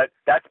 But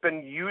that's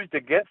been used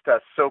against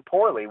us so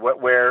poorly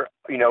where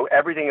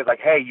everything is like,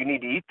 hey, you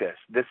need to eat this.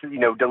 This is,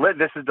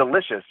 this is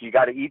delicious. You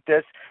got to eat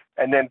this.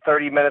 And then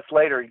 30 minutes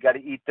later, you got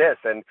to eat this.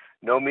 And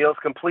no meal's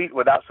complete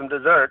without some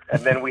dessert.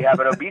 And then we have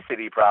an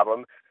obesity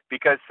problem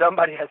because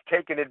somebody has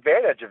taken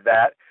advantage of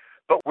that.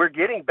 But we're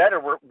getting better.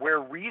 We're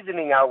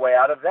reasoning our way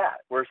out of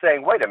that. We're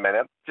saying, wait a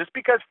minute, just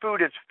because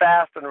food is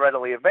fast and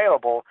readily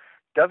available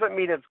doesn't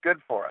mean it's good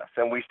for us.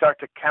 And we start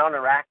to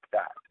counteract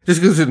that.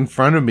 Just because it's in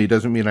front of me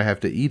doesn't mean I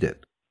have to eat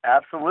it.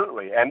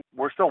 Absolutely. And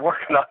we're still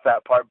working on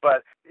that part.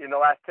 But in the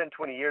last 10,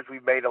 20 years,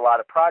 we've made a lot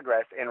of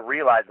progress in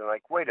realizing,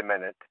 like, wait a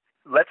minute,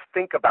 let's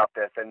think about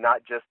this and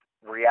not just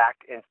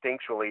react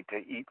instinctually to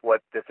eat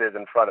what this is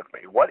in front of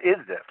me. What is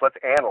this? Let's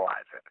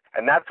analyze it.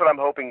 And that's what I'm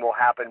hoping will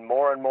happen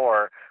more and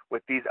more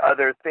with these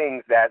other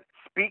things that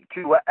speak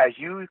to, as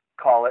you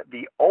call it,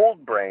 the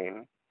old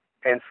brain,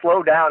 and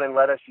slow down and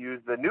let us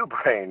use the new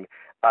brain.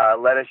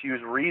 Let us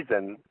use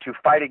reason to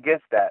fight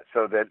against that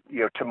so that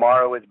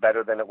tomorrow is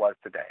better than it was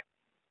today.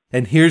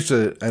 And here's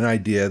an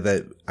idea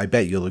that I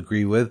bet you'll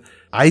agree with.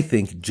 I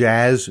think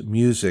jazz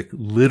music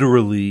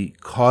literally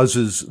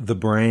causes the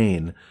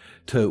brain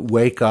to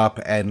wake up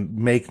and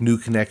make new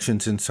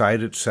connections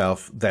inside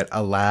itself that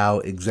allow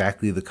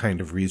exactly the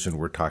kind of reason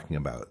we're talking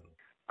about.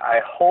 I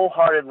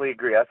wholeheartedly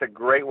agree. That's a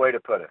great way to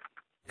put it.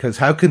 Because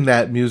how can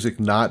that music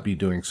not be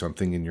doing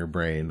something in your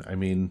brain? I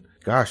mean,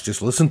 gosh,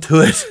 just listen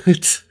to it.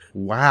 It's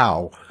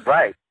wow.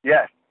 Right.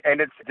 Yes.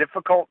 And it's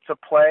difficult to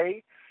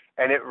play,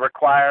 and it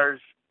requires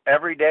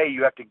every day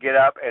you have to get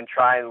up and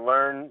try and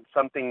learn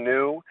something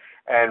new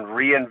and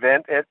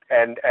reinvent it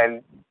and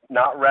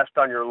not rest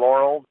on your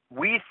laurels.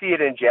 We see it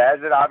in jazz.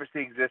 It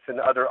obviously exists in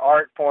other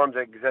art forms.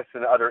 It exists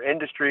in other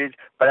industries.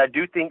 But I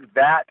do think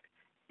that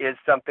is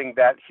something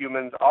that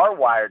humans are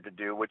wired to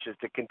do, which is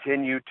to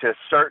continue to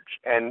search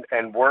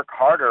and work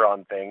harder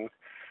on things.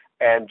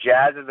 And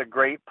jazz is a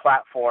great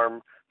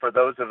platform for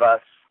those of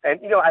us. And,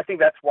 I think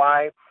that's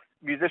why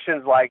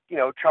musicians like,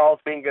 Charles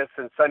Mingus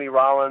and Sonny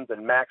Rollins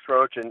and Max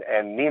Roach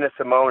and Nina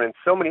Simone and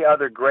so many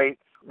other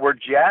greats were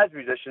jazz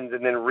musicians,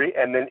 and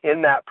then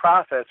in that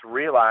process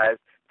realized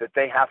that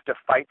they have to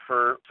fight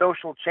for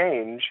social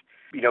change,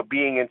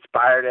 being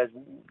inspired as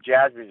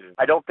jazz musicians.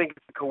 I don't think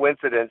it's a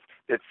coincidence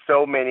that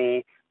so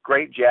many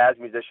great jazz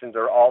musicians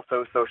are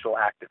also social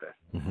activists.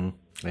 Mm-hmm.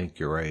 I think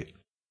you're right.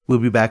 We'll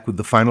be back with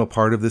the final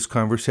part of this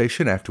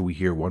conversation after we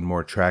hear one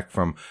more track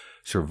from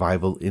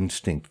Survival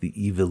Instinct, The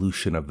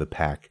Evolution of the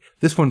Pack.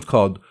 This one's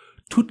called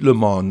Tout le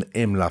monde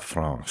aime la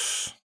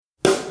France.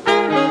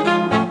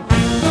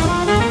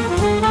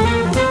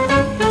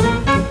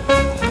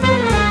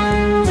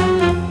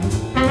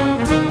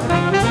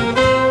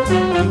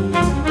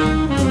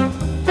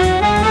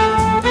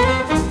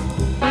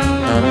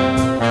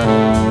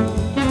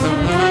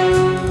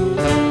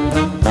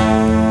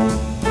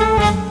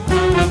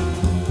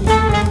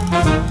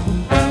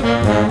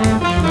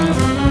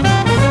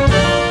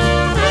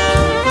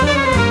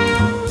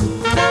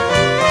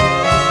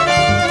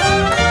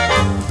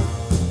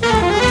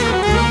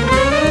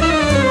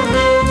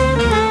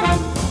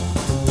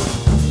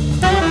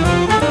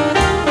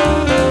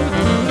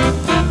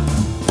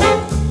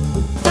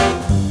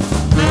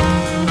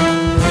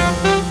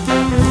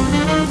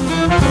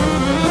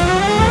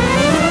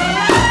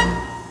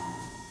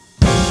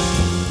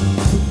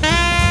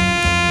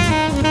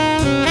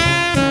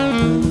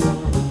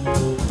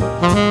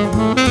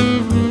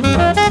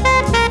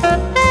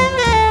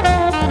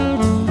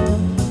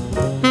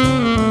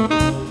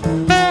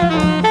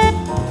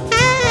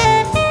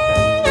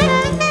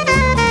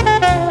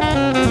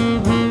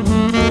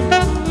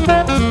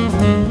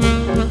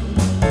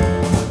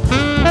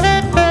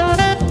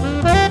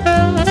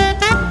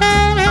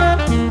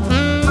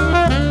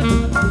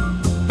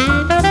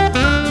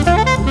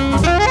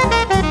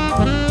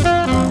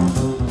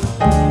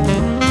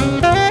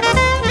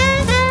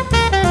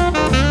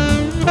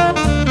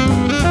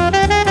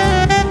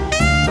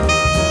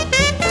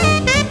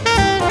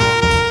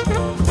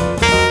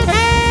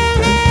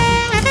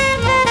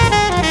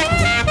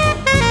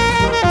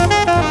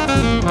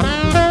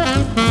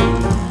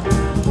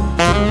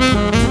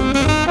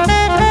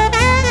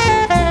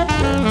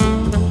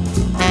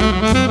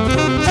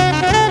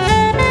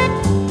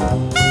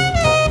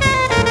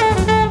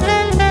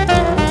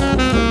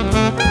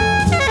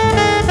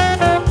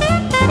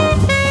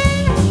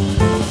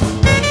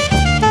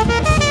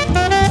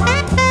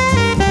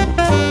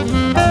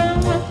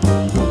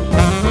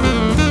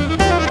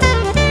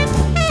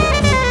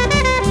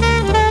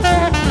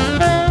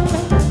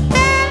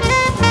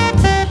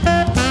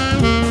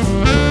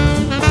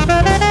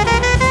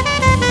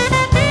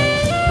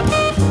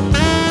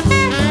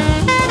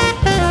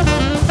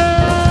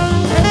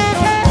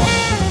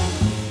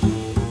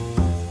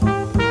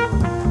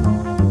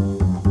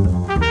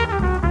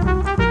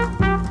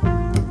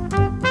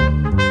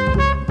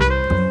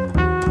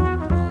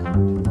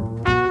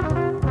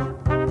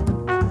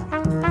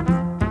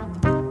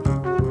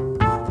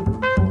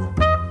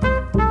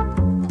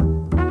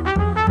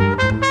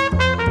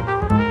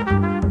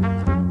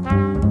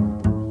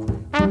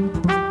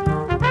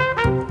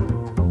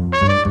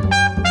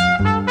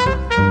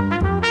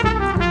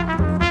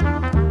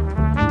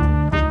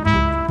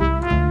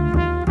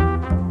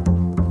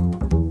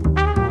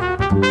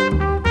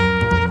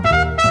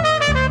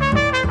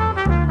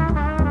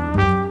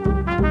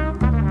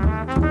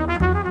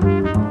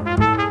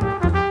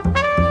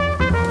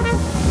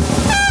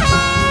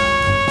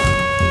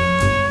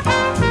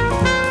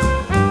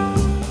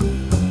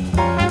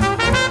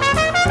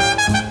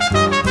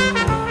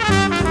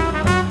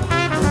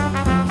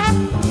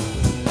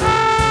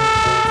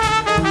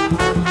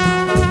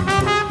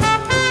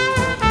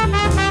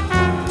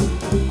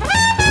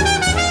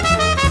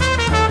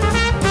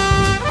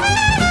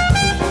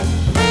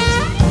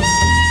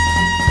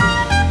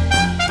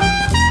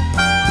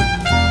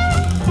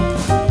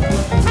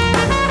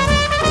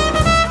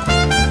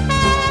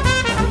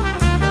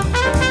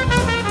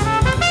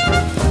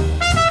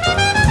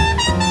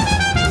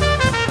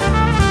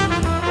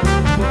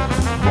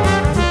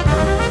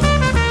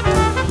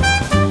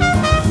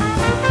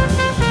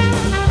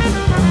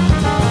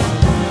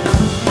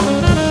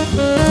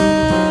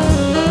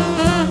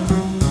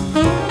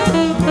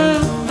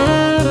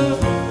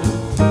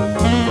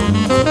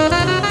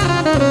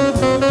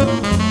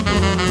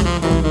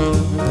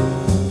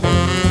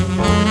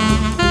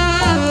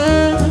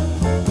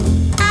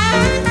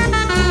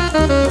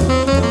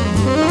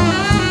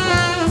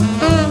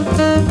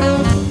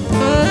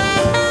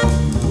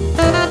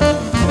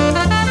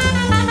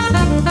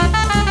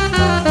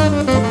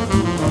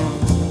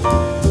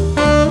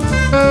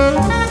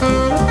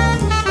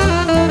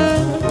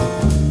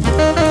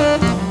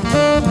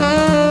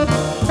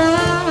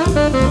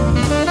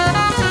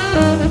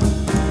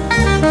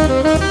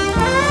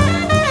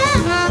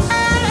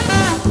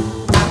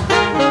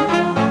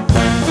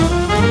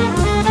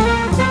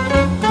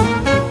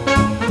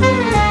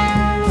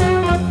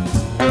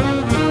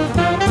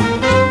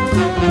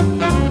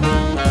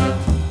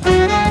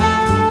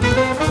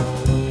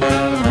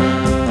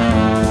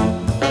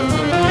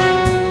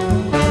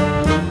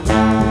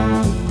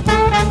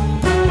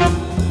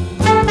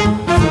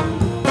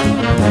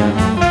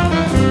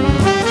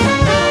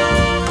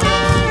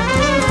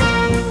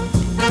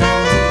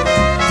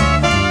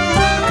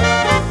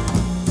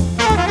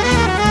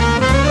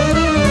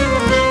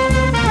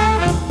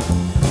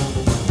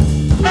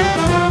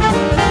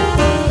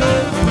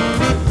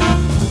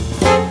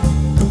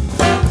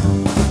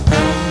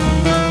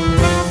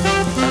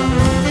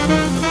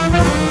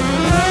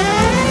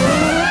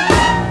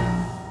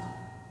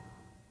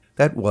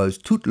 That was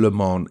Tout le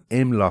monde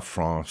aime la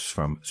France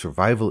from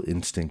Survival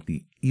Instinct,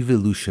 the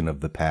Evolution of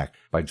the Pack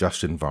by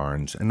Justin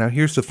Varnes. And now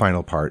here's the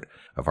final part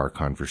of our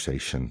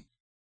conversation.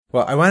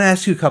 Well, I want to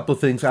ask you a couple of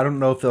things. I don't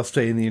know if they'll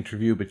stay in the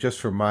interview, but just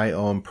for my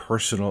own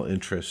personal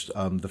interest,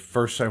 the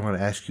first I want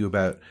to ask you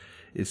about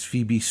is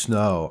Phoebe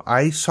Snow.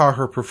 I saw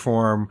her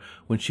perform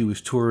when she was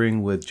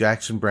touring with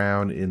Jackson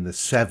Browne in the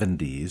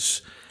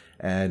 70s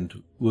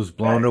and was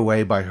blown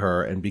away by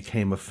her and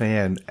became a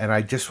fan. And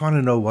I just want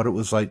to know what it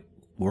was like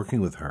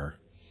working with her.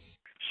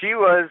 She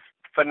was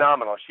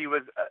phenomenal. She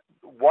was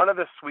one of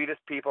the sweetest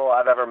people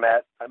I've ever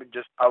met. I mean,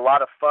 just a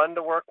lot of fun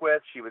to work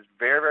with. She was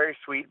very, very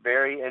sweet,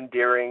 very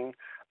endearing.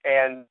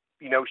 And,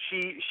 you know,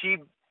 she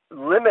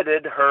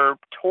limited her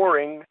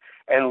touring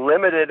and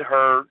limited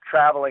her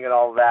traveling and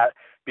all of that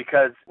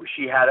because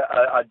she had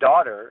a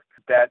daughter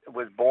that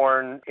was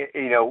born,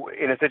 you know,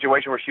 in a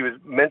situation where she was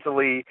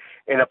mentally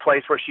in a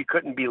place where she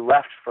couldn't be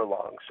left for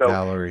long. So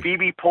Valerie.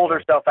 Phoebe pulled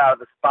herself out of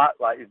the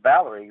spotlight.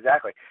 Valerie,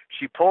 exactly.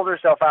 She pulled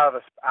herself out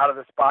of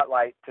the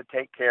spotlight to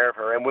take care of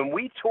her. And when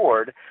we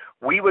toured,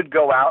 we would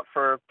go out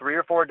for 3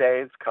 or 4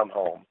 days, come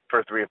home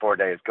for 3 or 4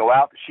 days, go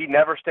out. She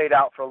never stayed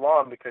out for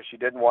long because she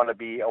didn't want to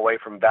be away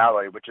from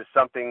Valerie, which is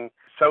something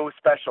so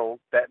special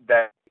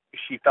that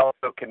she felt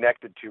so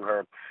connected to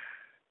her.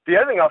 The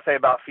other thing I'll say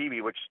about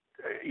Phoebe, which,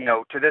 you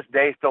know, to this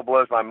day still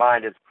blows my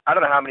mind, is I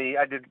don't know how many,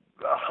 I did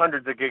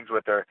hundreds of gigs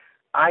with her.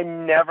 I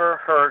never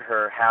heard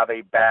her have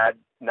a bad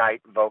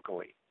night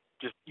vocally.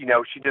 Just, you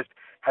know, she just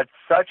had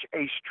such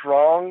a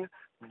strong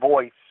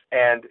voice,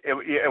 and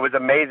it was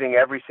amazing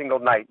every single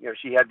night. You know,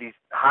 she had these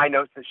high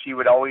notes that she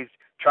would always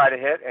try to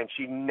hit, and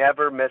she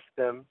never missed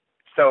them.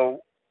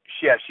 So,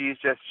 yeah,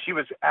 she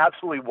was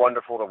absolutely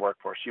wonderful to work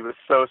for. She was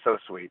so, so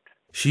sweet.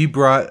 She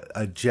brought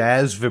a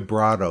jazz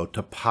vibrato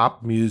to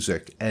pop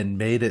music and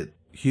made it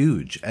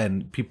huge,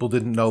 and people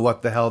didn't know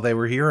what the hell they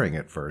were hearing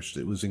at first.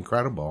 It was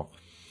incredible.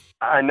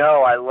 I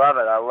know. I love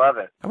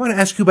it. I want to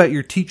ask you about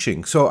your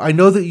teaching. So I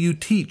know that you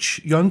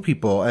teach young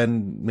people,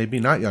 and maybe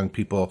not young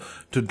people,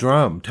 to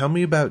drum. Tell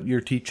me about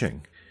your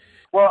teaching.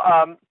 Well,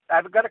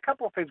 I've got a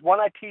couple of things. One,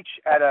 I teach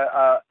at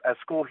a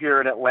school here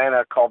in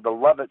Atlanta called the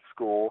Lovett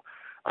School,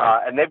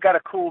 and they've got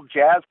a cool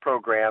jazz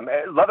program.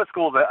 Lovett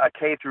School is a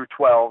K through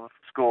 12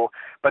 school,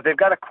 but they've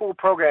got a cool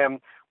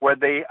program where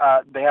they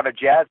have a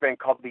jazz band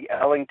called the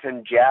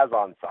Ellington Jazz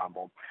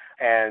Ensemble,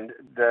 and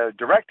the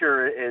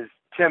director is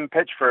Tim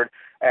Pitchford,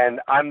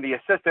 and I'm the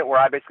assistant where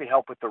I basically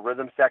help with the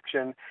rhythm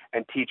section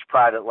and teach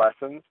private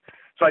lessons.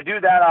 So I do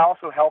that. I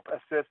also help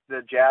assist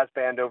the jazz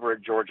band over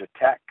at Georgia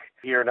Tech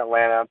here in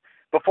Atlanta.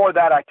 Before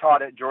that, I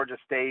taught at Georgia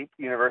State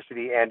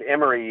University and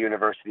Emory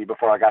University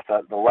before I got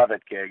the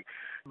Lovett gig.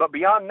 But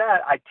beyond that,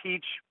 I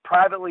teach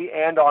privately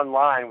and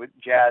online with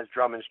jazz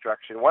drum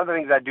instruction. One of the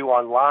things I do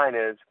online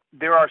is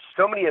there are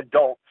so many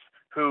adults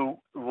who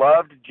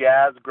loved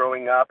jazz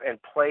growing up and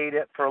played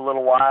it for a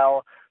little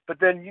while,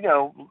 but then, you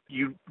know,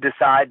 you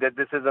decide that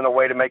this isn't a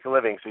way to make a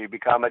living. So you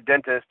become a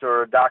dentist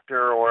or a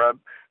doctor or a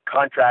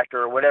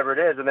contractor or whatever it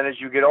is. And then as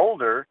you get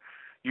older,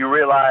 you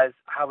realize,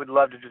 I would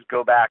love to just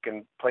go back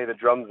and play the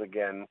drums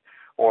again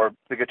or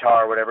the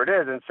guitar or whatever it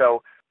is. And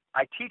so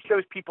I teach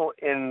those people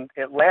in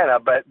Atlanta,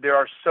 but there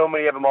are so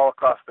many of them all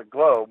across the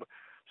globe.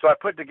 So I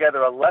put together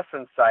a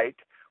lesson site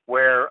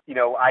where, you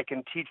know, I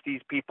can teach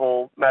these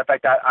people. Matter of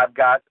fact, I've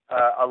got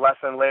a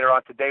lesson later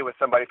on today with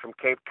somebody from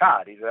Cape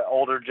Cod. He's an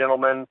older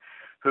gentleman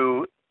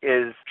who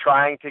is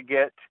trying to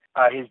get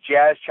his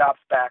jazz chops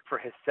back for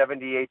his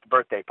 78th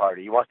birthday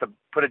party. He wants to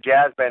put a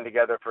jazz band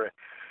together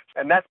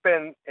and that's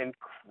been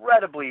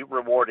incredibly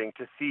rewarding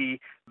to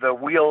see the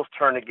wheels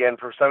turn again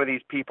for some of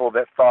these people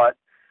that thought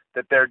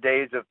that their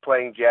days of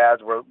playing jazz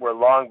were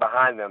long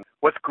behind them.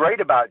 What's great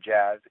about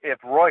jazz, if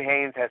Roy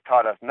Haynes has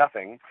taught us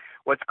nothing,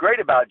 what's great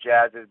about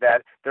jazz is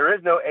that there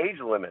is no age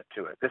limit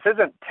to it. This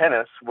isn't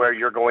tennis where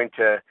you're going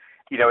to,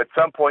 you know, at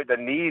some point the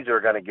knees are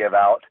going to give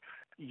out.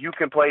 You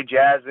can play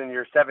jazz in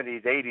your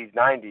 70s, 80s,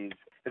 90s.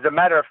 As a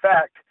matter of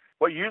fact,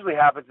 what usually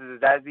happens is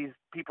as these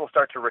people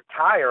start to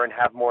retire and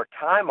have more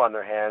time on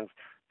their hands,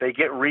 they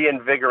get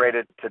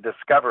reinvigorated to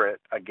discover it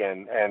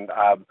again. And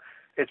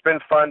it's been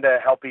fun to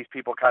help these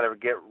people kind of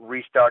get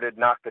restarted,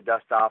 knock the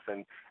dust off,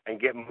 and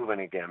get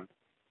moving again.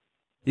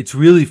 It's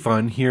really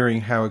fun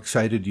hearing how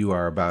excited you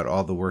are about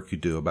all the work you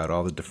do, about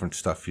all the different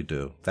stuff you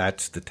do.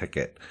 That's the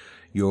ticket.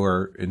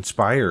 You're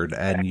inspired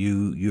and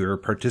you're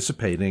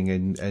participating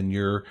and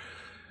you're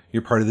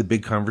part of the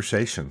big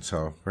conversation.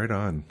 So right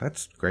on.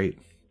 That's great.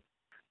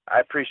 I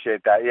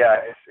appreciate that.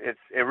 Yeah,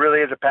 it really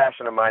is a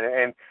passion of mine,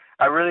 and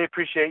I really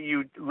appreciate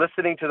you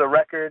listening to the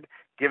record,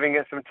 giving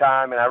it some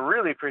time, and I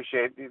really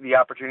appreciate the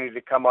opportunity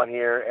to come on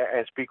here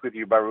and speak with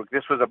you, Baruch.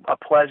 This was a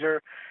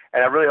pleasure,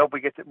 and I really hope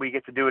we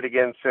get to do it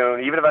again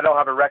soon. Even if I don't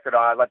have a record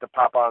on, I'd like to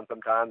pop on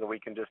sometimes and we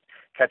can just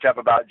catch up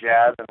about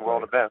jazz and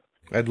world events.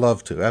 I'd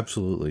love to,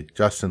 absolutely.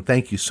 Justin,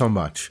 thank you so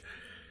much.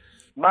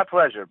 My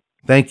pleasure.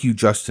 Thank you,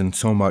 Justin,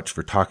 so much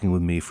for talking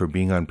with me, for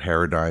being on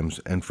Paradigms,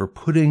 and for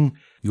putting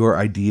your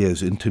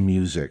ideas into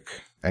music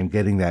and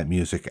getting that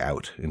music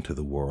out into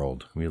the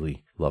world.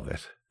 Really love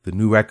it. The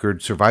new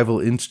record, Survival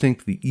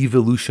Instinct, The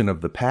Evolution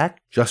of the Pack.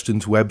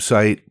 Justin's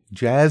website,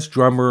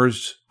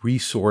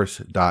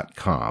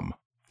 jazzdrummersresource.com.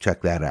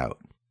 Check that out.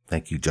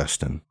 Thank you,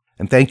 Justin.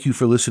 And thank you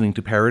for listening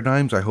to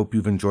Paradigms. I hope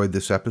you've enjoyed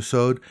this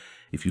episode.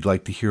 If you'd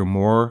like to hear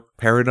more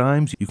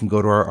Paradigms, you can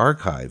go to our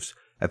archives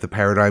at the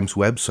Paradigms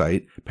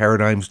website,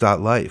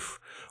 paradigms.life,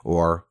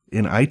 or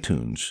in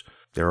iTunes.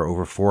 There are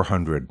over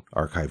 400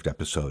 archived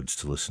episodes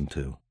to listen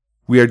to.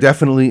 We are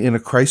definitely in a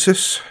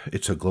crisis.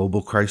 It's a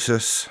global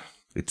crisis.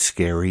 It's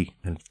scary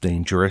and it's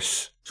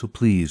dangerous. So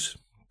please,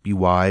 be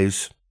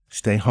wise.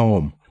 Stay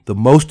home. The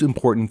most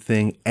important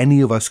thing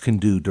any of us can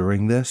do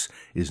during this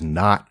is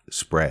not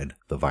spread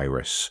the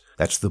virus.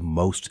 That's the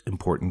most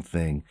important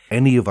thing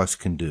any of us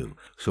can do.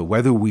 So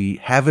whether we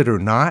have it or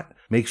not,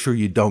 make sure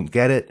you don't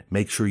get it.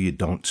 Make sure you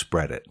don't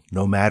spread it.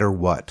 No matter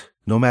what.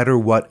 No matter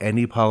what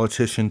any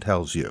politician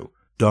tells you,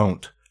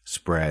 don't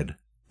spread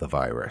the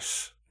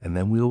virus. And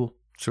then we'll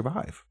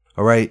survive.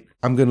 All right,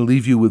 I'm going to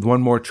leave you with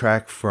one more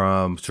track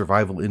from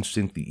Survival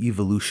Instinct, The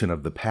Evolution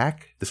of the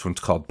Pack. This one's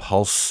called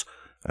Pulse.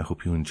 I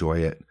hope you enjoy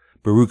it.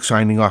 Baruch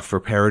signing off for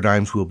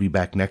Paradigms. We'll be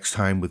back next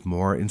time with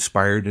more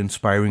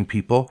inspiring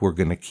people. We're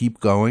going to keep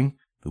going.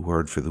 The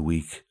word for the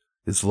week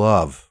is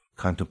love.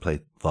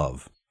 Contemplate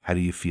love. How do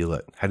you feel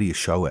it? How do you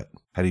show it?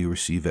 How do you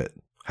receive it?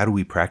 How do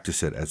we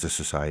practice it as a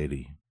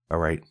society? All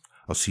right,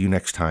 I'll see you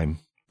next time.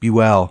 Be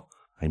well.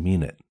 I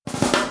mean it.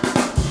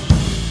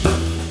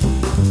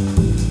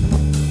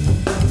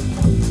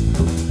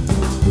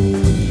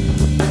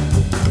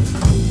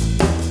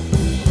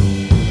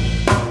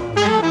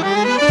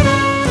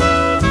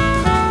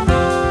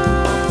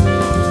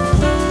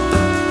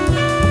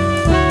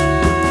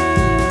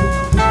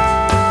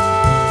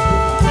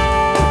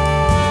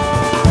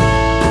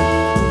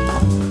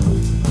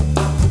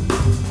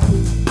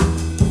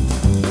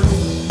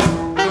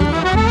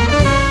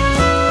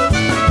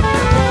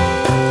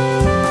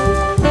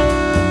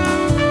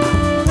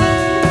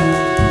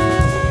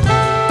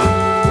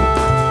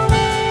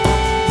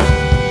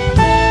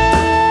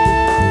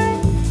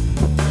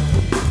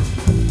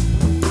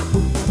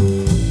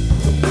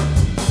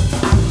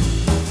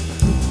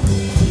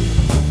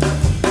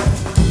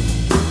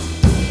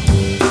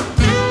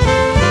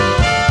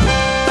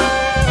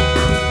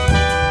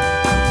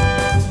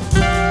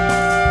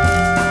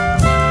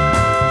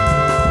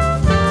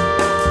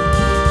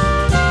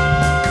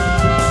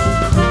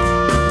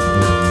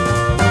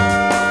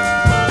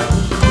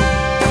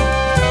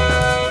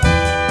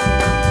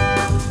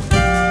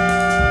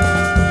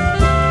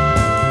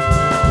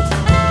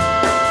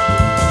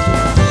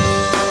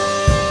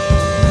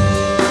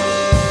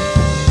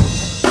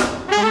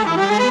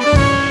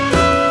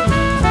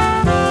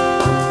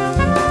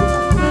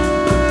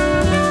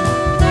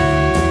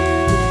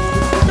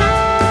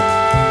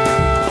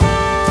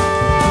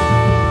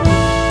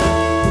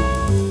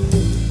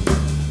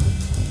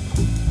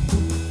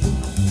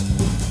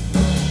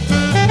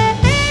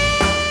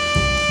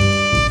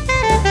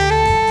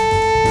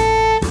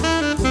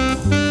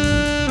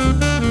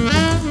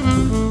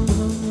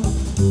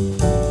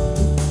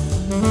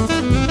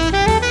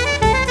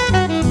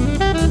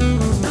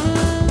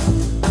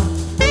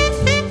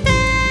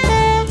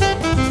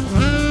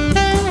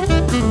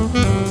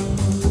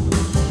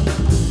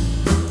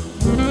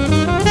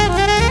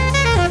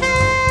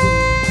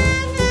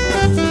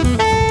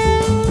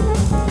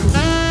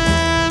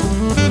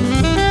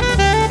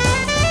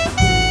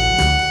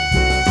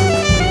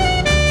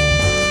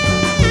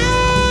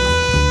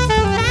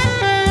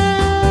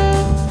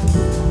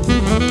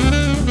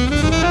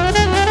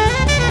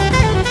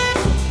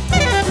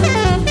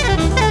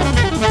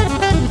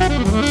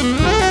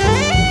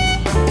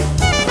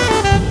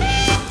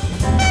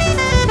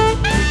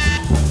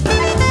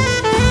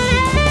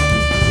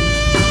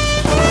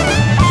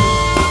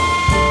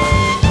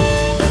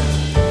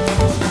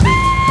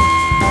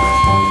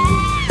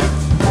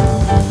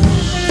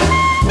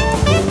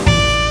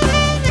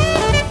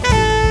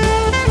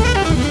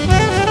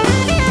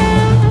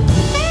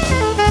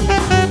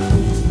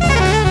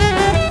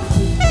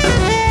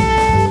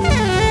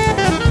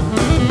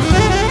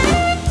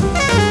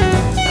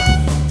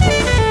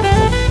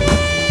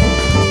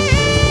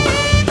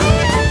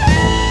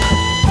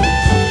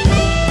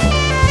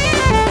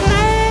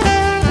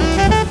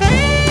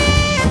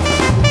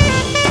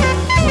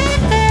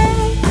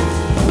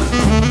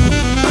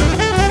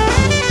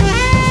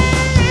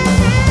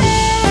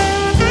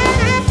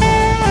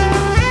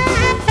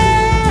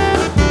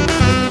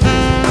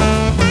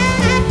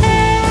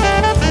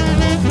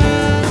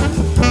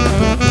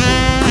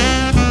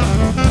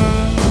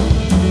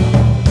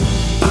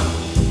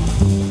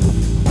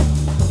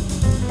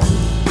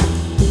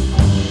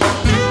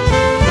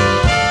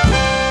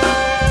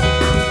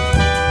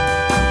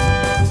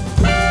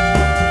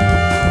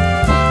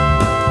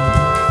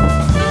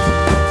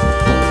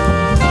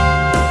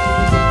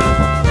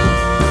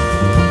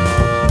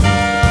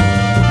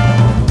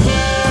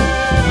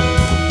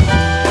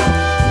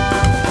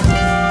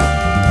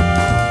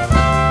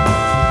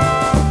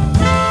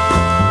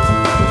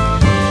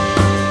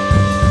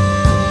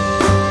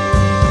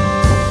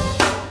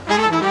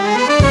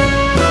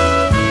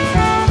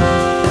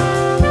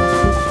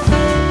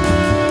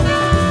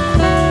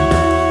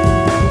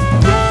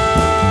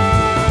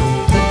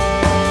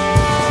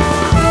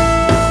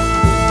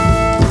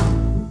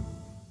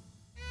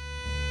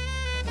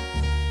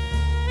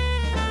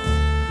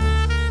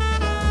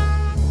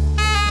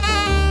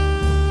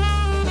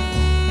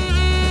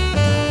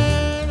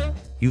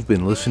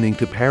 been listening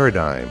to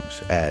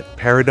Paradigms at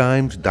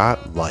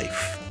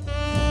paradigms.life.